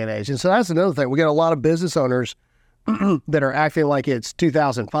today's day and age. And so that's another thing. We got a lot of business owners that are acting like it's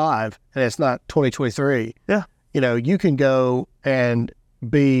 2005 and it's not 2023. Yeah. You can go and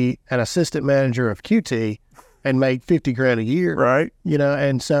be an assistant manager of QT and make $50,000 a year. Right.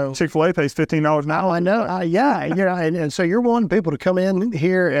 And so Chick-fil-A pays $15 an hour. I know. Yeah. And so you're wanting people to come in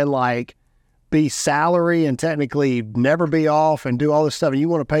here and be salary and technically never be off and do all this stuff. And you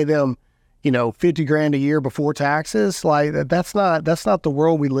want to pay them, $50,000 a year before taxes. That's not the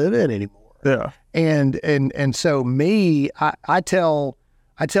world we live in anymore. Yeah. And so I tell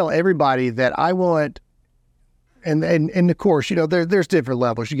everybody that I want, and of course, there's different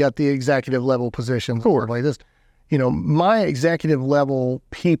levels. You got the executive level positions, like this. My executive level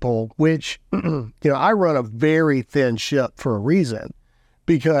people, which, I run a very thin ship for a reason,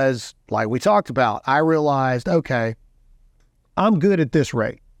 because like we talked about, I realized, okay, I'm good at this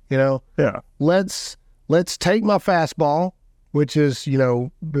rate, Yeah. let's take my fastball, which is,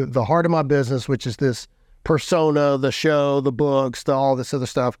 the heart of my business, which is this persona, the show, the books, all this other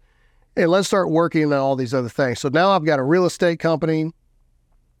stuff. And let's start working on all these other things. So now I've got a real estate company.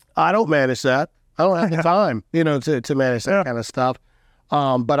 I don't manage that. I don't have the time, to manage that kind of stuff.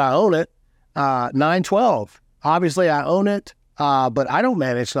 But I own it. 912. Obviously I own it. But I don't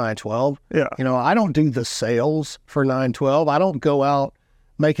manage 912. Yeah. I don't do the sales for 912. I don't go out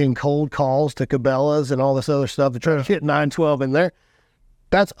making cold calls to Cabela's and all this other stuff to try to get 912 in there.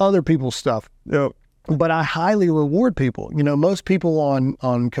 That's other people's stuff. Yep. But I highly reward people. Most people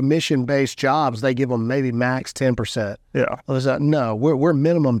on commission-based jobs, they give them maybe max 10%. Yeah. No, we're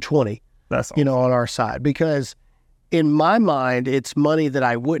minimum 20. That's awesome. On our side, because in my mind, it's money that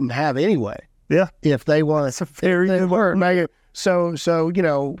I wouldn't have anyway. Yeah. If they want, That's a very good word. So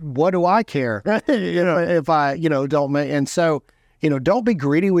what do I care? If I don't make, and so don't be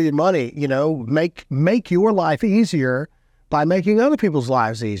greedy with your money. Make your life easier by making other people's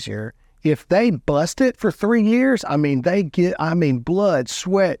lives easier. If they bust it for 3 years, they get blood,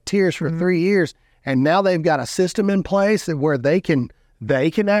 sweat, tears for 3 years, and now they've got a system in place where they can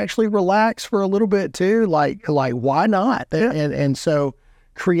actually relax for a little bit too. Like why not? Yeah. And so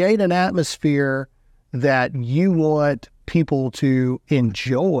create an atmosphere that you want people to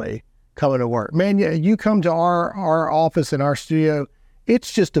enjoy coming to work. Man, you come to our office in our studio,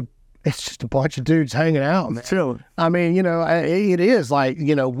 it's just a bunch of dudes hanging out, man. Chilling. It is like,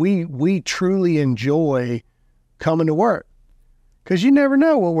 we truly enjoy coming to work, because you never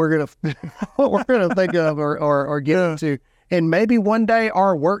know what we're gonna think of or get into. And maybe one day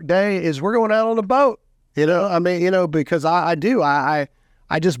our work day is we're going out on a boat. Because I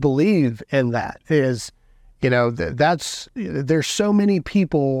just believe in that. Is there's so many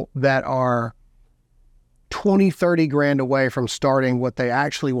people that are 20, 30 grand away from starting what they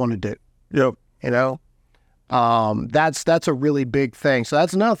actually want to do. Yep. That's a really big thing. So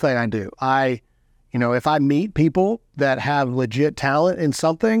that's another thing I do. If I meet people that have legit talent in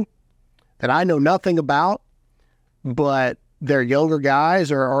something that I know nothing about, but they're younger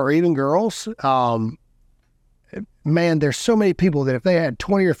guys or even girls, man, there's so many people that if they had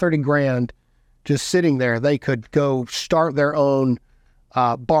 20 or 30 grand just sitting there, they could go start their own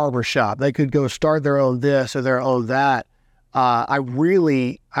barber shop. They could go start their own this or their own that. I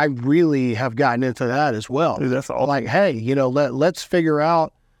really have gotten into that as well. Dude, that's awesome. Like, hey, let's figure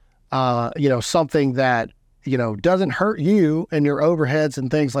out, something that, doesn't hurt you and your overheads and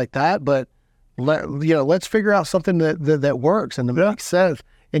things like that, but let's figure out something that works and that makes sense.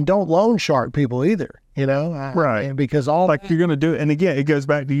 And don't loan shark people either, right? Because all like you're going to do it. And again, it goes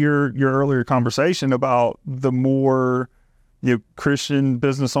back to your earlier conversation about the more Christian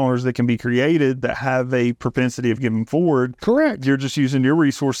business owners that can be created that have a propensity of giving forward. Correct. You're just using your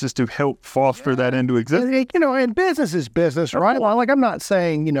resources to help foster that into existence. And business is business, right? Well, like I'm not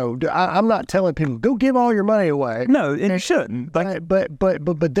saying, I'm not telling people go give all your money away. No, and you shouldn't.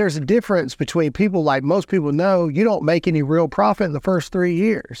 But there's a difference between people. Like most people know, you don't make any real profit in the first 3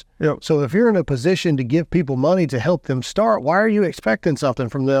 years. Yep. So if you're in a position to give people money to help them start, why are you expecting something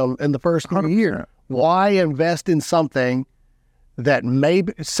from them in the first 3 years? Why invest in something that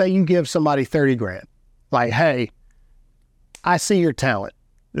maybe, say you give somebody 30 grand, like, hey, I see your talent.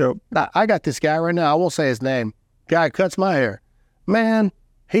 Yep. I got this guy right now. I won't say his name. Guy cuts my hair. Man,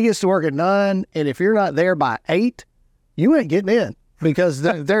 he gets to work at 9, and if you're not there by 8, you ain't getting in, because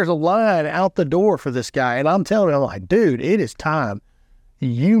there's a line out the door for this guy. And I'm telling him, I'm like, dude, it is time.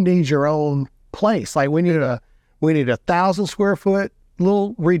 You need your own place. Like we need a 1,000 square foot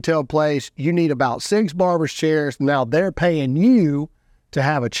little retail place. You need about 6 barber's chairs. Now they're paying you to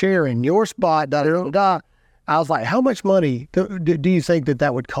have a chair in your spot. Da, da, da, da. I was like, how much money do you think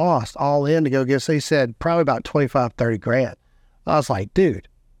that would cost all in to go get? So he said probably about 25, 30 grand. I was like, dude,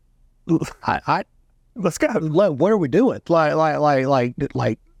 let's go. What are we doing? Let's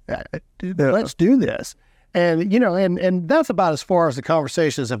do this. And, and that's about as far as the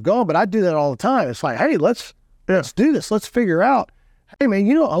conversations have gone, but I do that all the time. It's like, hey, let's do this. Let's figure out, hey man,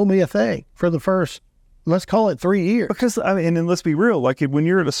 you don't owe me a thing for the first, let's call it 3 years. Because and then let's be real, like when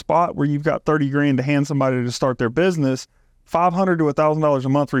you're at a spot where you've got 30 grand to hand somebody to start their business, $500 to $1,000 a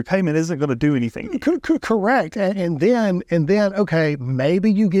month repayment isn't going to do anything. Correct. And then, okay,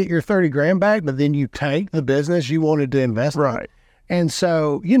 maybe you get your 30 grand back, but then you take the business you wanted to invest in. Right. And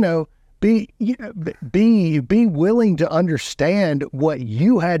so, be willing to understand what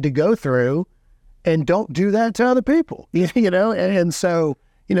you had to go through, and don't do that to other people. And so,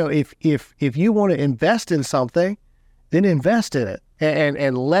 if you want to invest in something, then invest in it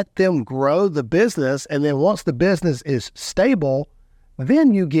and let them grow the business. And then once the business is stable,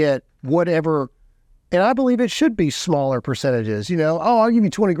 then you get whatever. And I believe it should be smaller percentages. I'll give you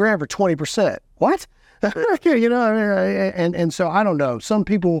 20 grand for 20%. What? And so I don't know. Some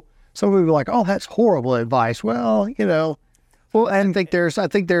people are like, oh, that's horrible advice. Well, well, and I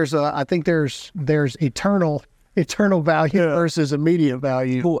think there's eternal value versus immediate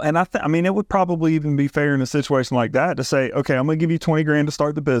value. Well, and I mean, it would probably even be fair in a situation like that to say, okay, I'm going to give you 20 grand to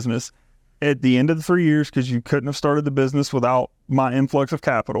start the business. At the end of the 3 years, because you couldn't have started the business without my influx of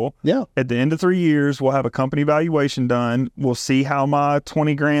capital. Yeah. At the end of 3 years, we'll have a company valuation done. We'll see how my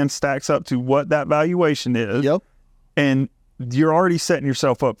 20 grand stacks up to what that valuation is. Yep. And you're already setting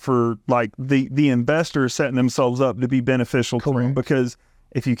yourself up for, like, the investors setting themselves up to be beneficial to them, because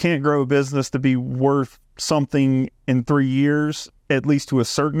if you can't grow a business to be worth something in 3 years, at least to a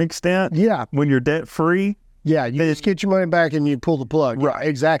certain extent, when you're debt free, you just get your money back and you pull the plug. Right.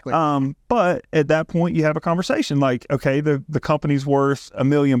 Exactly. But at that point, you have a conversation like, okay, the company's worth $1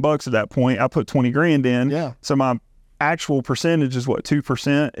 million at that point. I put 20 grand in. Yeah. So my actual percentage is what,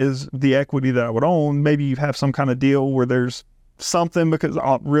 2% is the equity that I would own. Maybe you have some kind of deal where there's something, because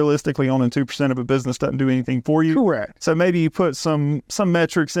realistically owning 2% of a business doesn't do anything for you. Correct. So maybe you put some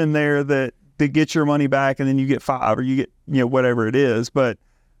metrics in there that get your money back, and then you get 5, or you get, whatever it is. But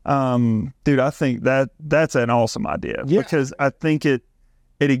dude, I think that's an awesome idea, because I think it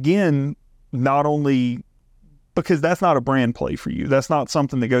again, not only because that's not a brand play for you. That's not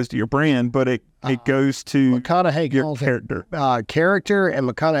something that goes to your brand, but it goes to McConaughey your calls character. Character, and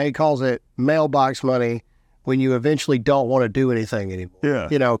McConaughey calls it mailbox money when you eventually don't want to do anything anymore.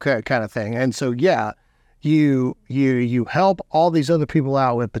 Yeah. Kind of thing. And so, you help all these other people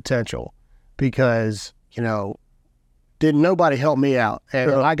out with potential, because, didn't nobody help me out.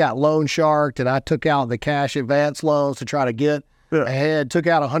 And I got loan sharked, and I took out the cash advance loans to try to get ahead, took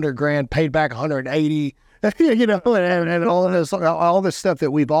out 100 grand, paid back 180, and all this stuff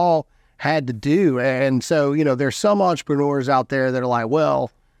that we've all had to do. And so, there's some entrepreneurs out there that are like,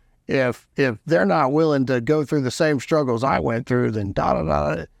 well, if they're not willing to go through the same struggles I went through, then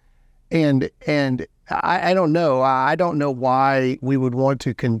And I don't know. I don't know why we would want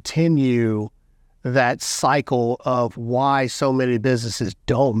to continue that cycle of why so many businesses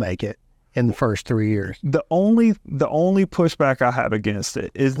don't make it in the first 3 years. The only pushback I have against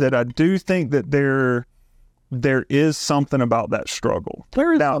it is that I do think that there is something about that struggle.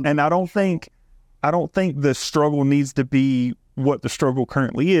 And I don't think the struggle needs to be what the struggle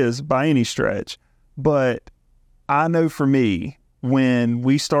currently is by any stretch. But I know for me, when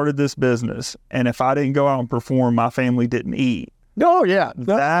we started this business, and if I didn't go out and perform, my family didn't eat. Oh yeah,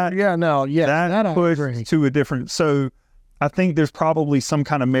 that pushed to a different. So I think there's probably some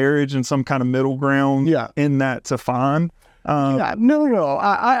kind of marriage and some kind of middle ground in that to find. No,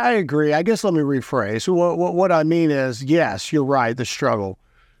 I agree. I guess let me rephrase. What I mean is, yes, you're right, the struggle.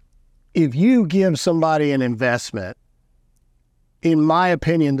 If you give somebody an investment, in my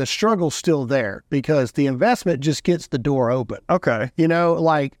opinion, the struggle's still there, because the investment just gets the door open. Okay.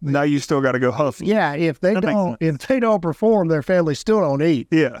 Like now you still got to go hustle. Yeah. If they don't perform, their family still don't eat.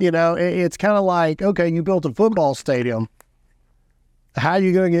 Yeah. It's kind of like, okay, you built a football stadium. How are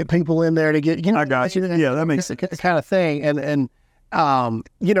you going to get people in there to get, I got you. Yeah, that makes sense. Kind of thing. And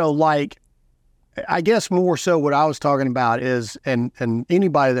like, I guess more so what I was talking about is, and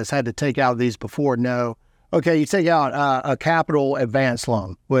anybody that's had to take out these before know, okay, you take out a capital advance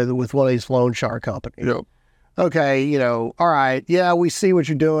loan with one of these loan shark companies. Yep. Okay, all right, yeah, we see what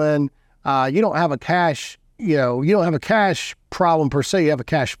you're doing. You don't have a cash, you don't have a cash problem per se. You have a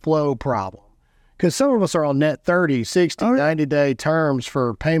cash flow problem, because some of us are on net 30, 60, 90-day terms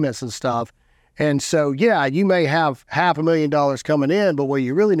for payments and stuff. And so, you may have $500,000 coming in, but what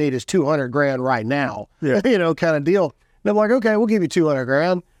you really need is 200 grand right now. Yeah. Kind of deal. And I'm like, okay, we'll give you 200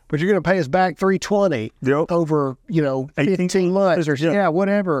 grand. But you're going to pay us back 320 over, 15 months or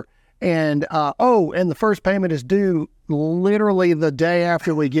whatever. And and the first payment is due literally the day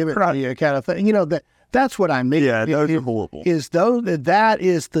after we give it to you, kind of thing. That's what I mean. Yeah, those are horrible. That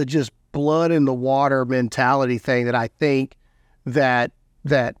is the just blood in the water mentality thing that I think that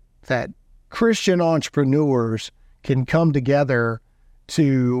Christian entrepreneurs can come together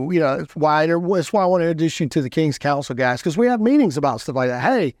to, you know, that's why I want to introduce you to the King's Council guys, because we have meetings about stuff like that.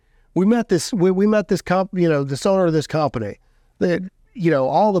 Hey, we met this company, you know, this owner of this company that, you know,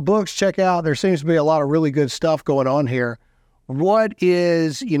 all the books check out. There seems to be a lot of really good stuff going on here. What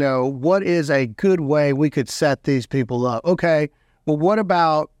is a good way we could set these people up? Okay, well, what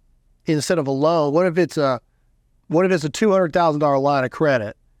about instead of a loan, what if it's a $200,000 line of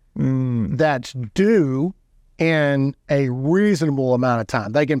credit that's due in a reasonable amount of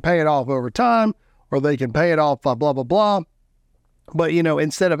time? They can pay it off over time, or they can pay it off blah, blah, blah. But, you know,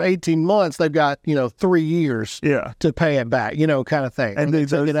 instead of 18 months, they've got, you know, 3 years to pay it back, you know, kind of thing. And they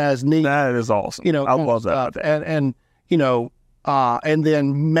take it as neat. That is awesome. You know, I love that. And you know, and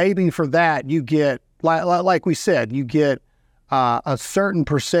then maybe for that you get, like we said, you get a certain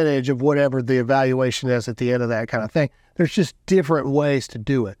percentage of whatever the evaluation is at the end of that kind of thing. There's just different ways to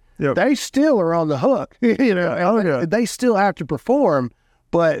do it. Yep. They still are on the hook, you know. They still have to perform,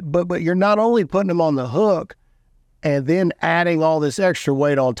 but you're not only putting them on the hook and then adding all this extra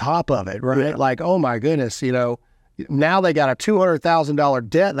weight on top of it, right? Yeah. Like, oh my goodness, you know, now they got a $200,000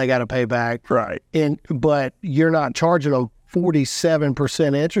 debt they got to pay back, Right. But you're not charging them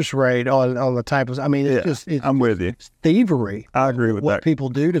 47% interest rate on the type of, I mean, it's I'm with you. Thievery. I agree with what that. people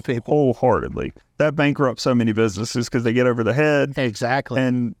do to people. Wholeheartedly. That bankrupts so many businesses because they get over the head. Exactly.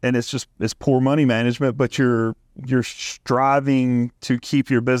 And it's poor money management, but you're striving to keep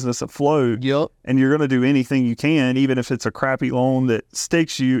your business afloat. Yep. And you're going to do anything you can, even if it's a crappy loan that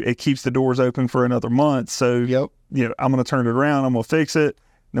sticks you, it keeps the doors open for another month. So, Yep. you know, I'm going to turn it around. I'm going to fix it.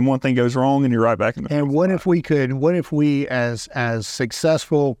 Then one thing goes wrong and you're right back in the. And what if we as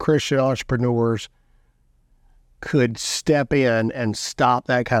successful Christian entrepreneurs could step in and stop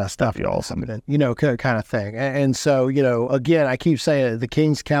that kind of stuff? That'd be awesome. You know, kind of thing. And so, you know, again, I keep saying it, the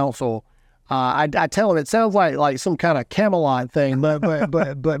King's Council. I tell them it sounds like some kind of Camelot thing,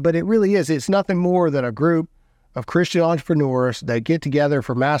 but it really is. It's nothing more than a group of Christian entrepreneurs that get together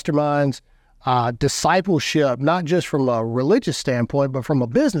for masterminds, discipleship, not just from a religious standpoint, but from a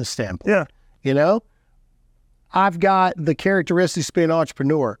business standpoint. Yeah. You know, I've got the characteristics to be an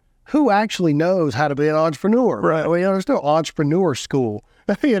entrepreneur. Who actually knows how to be an entrepreneur? Right. Well, you know, there's no entrepreneur school,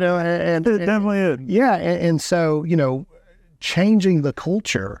 you know, and It definitely is. yeah. And so, you know, changing the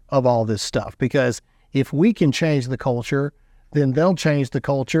culture of all this stuff, because if we can change the culture, then they'll change the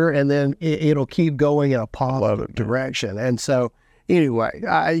culture, and then it'll keep going in a positive direction. And so anyway,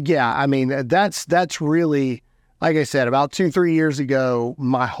 I mean, that's really, like I said, about 2-3 years ago,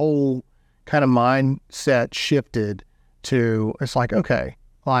 my whole kind of mindset shifted to, it's like, okay,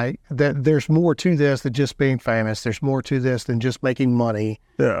 like there's more to this than just being famous. There's more to this than just making money.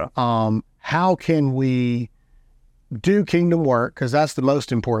 Yeah. How can we do kingdom work? Because that's the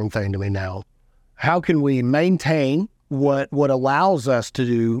most important thing to me now. How can we maintain what allows us to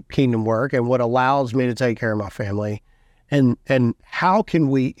do kingdom work and what allows me to take care of my family? And how can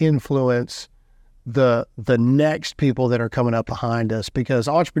we influence the next people that are coming up behind us? Because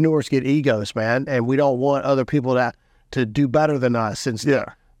entrepreneurs get egos, man, and we don't want other people to do better than us. And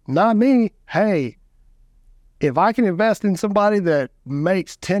not me. Hey, if I can invest in somebody that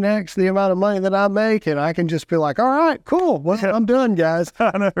makes 10x the amount of money that I make, and I can just be like, all right, cool, well, I'm done, guys.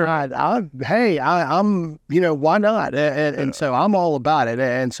 I know. I'm, you know, why not? And so I'm all about it.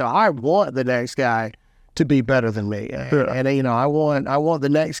 And so I want the next guy to be better than me. And you know, I want the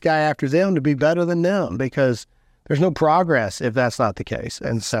next guy after them to be better than them, because there's no progress if that's not the case.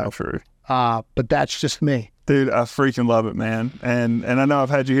 And so true. But that's just me. Dude, I freaking love it, man. And I know I've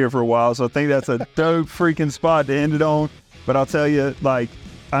had you here for a while, so I think that's a dope freaking spot to end it on. But I'll tell you, like,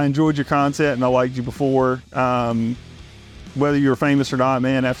 I enjoyed your content and I liked you before. Whether you're famous or not,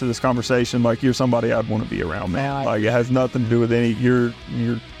 man, after this conversation, like, you're somebody I'd want to be around, man. Like, it has nothing to do with you're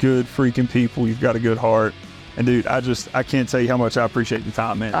good freaking people. You've got a good heart. And dude, I can't tell you how much I appreciate the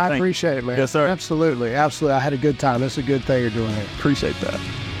time, man. I appreciate it, man. Yes, sir. Absolutely. I had a good time. It's a good thing you're doing here. Appreciate that.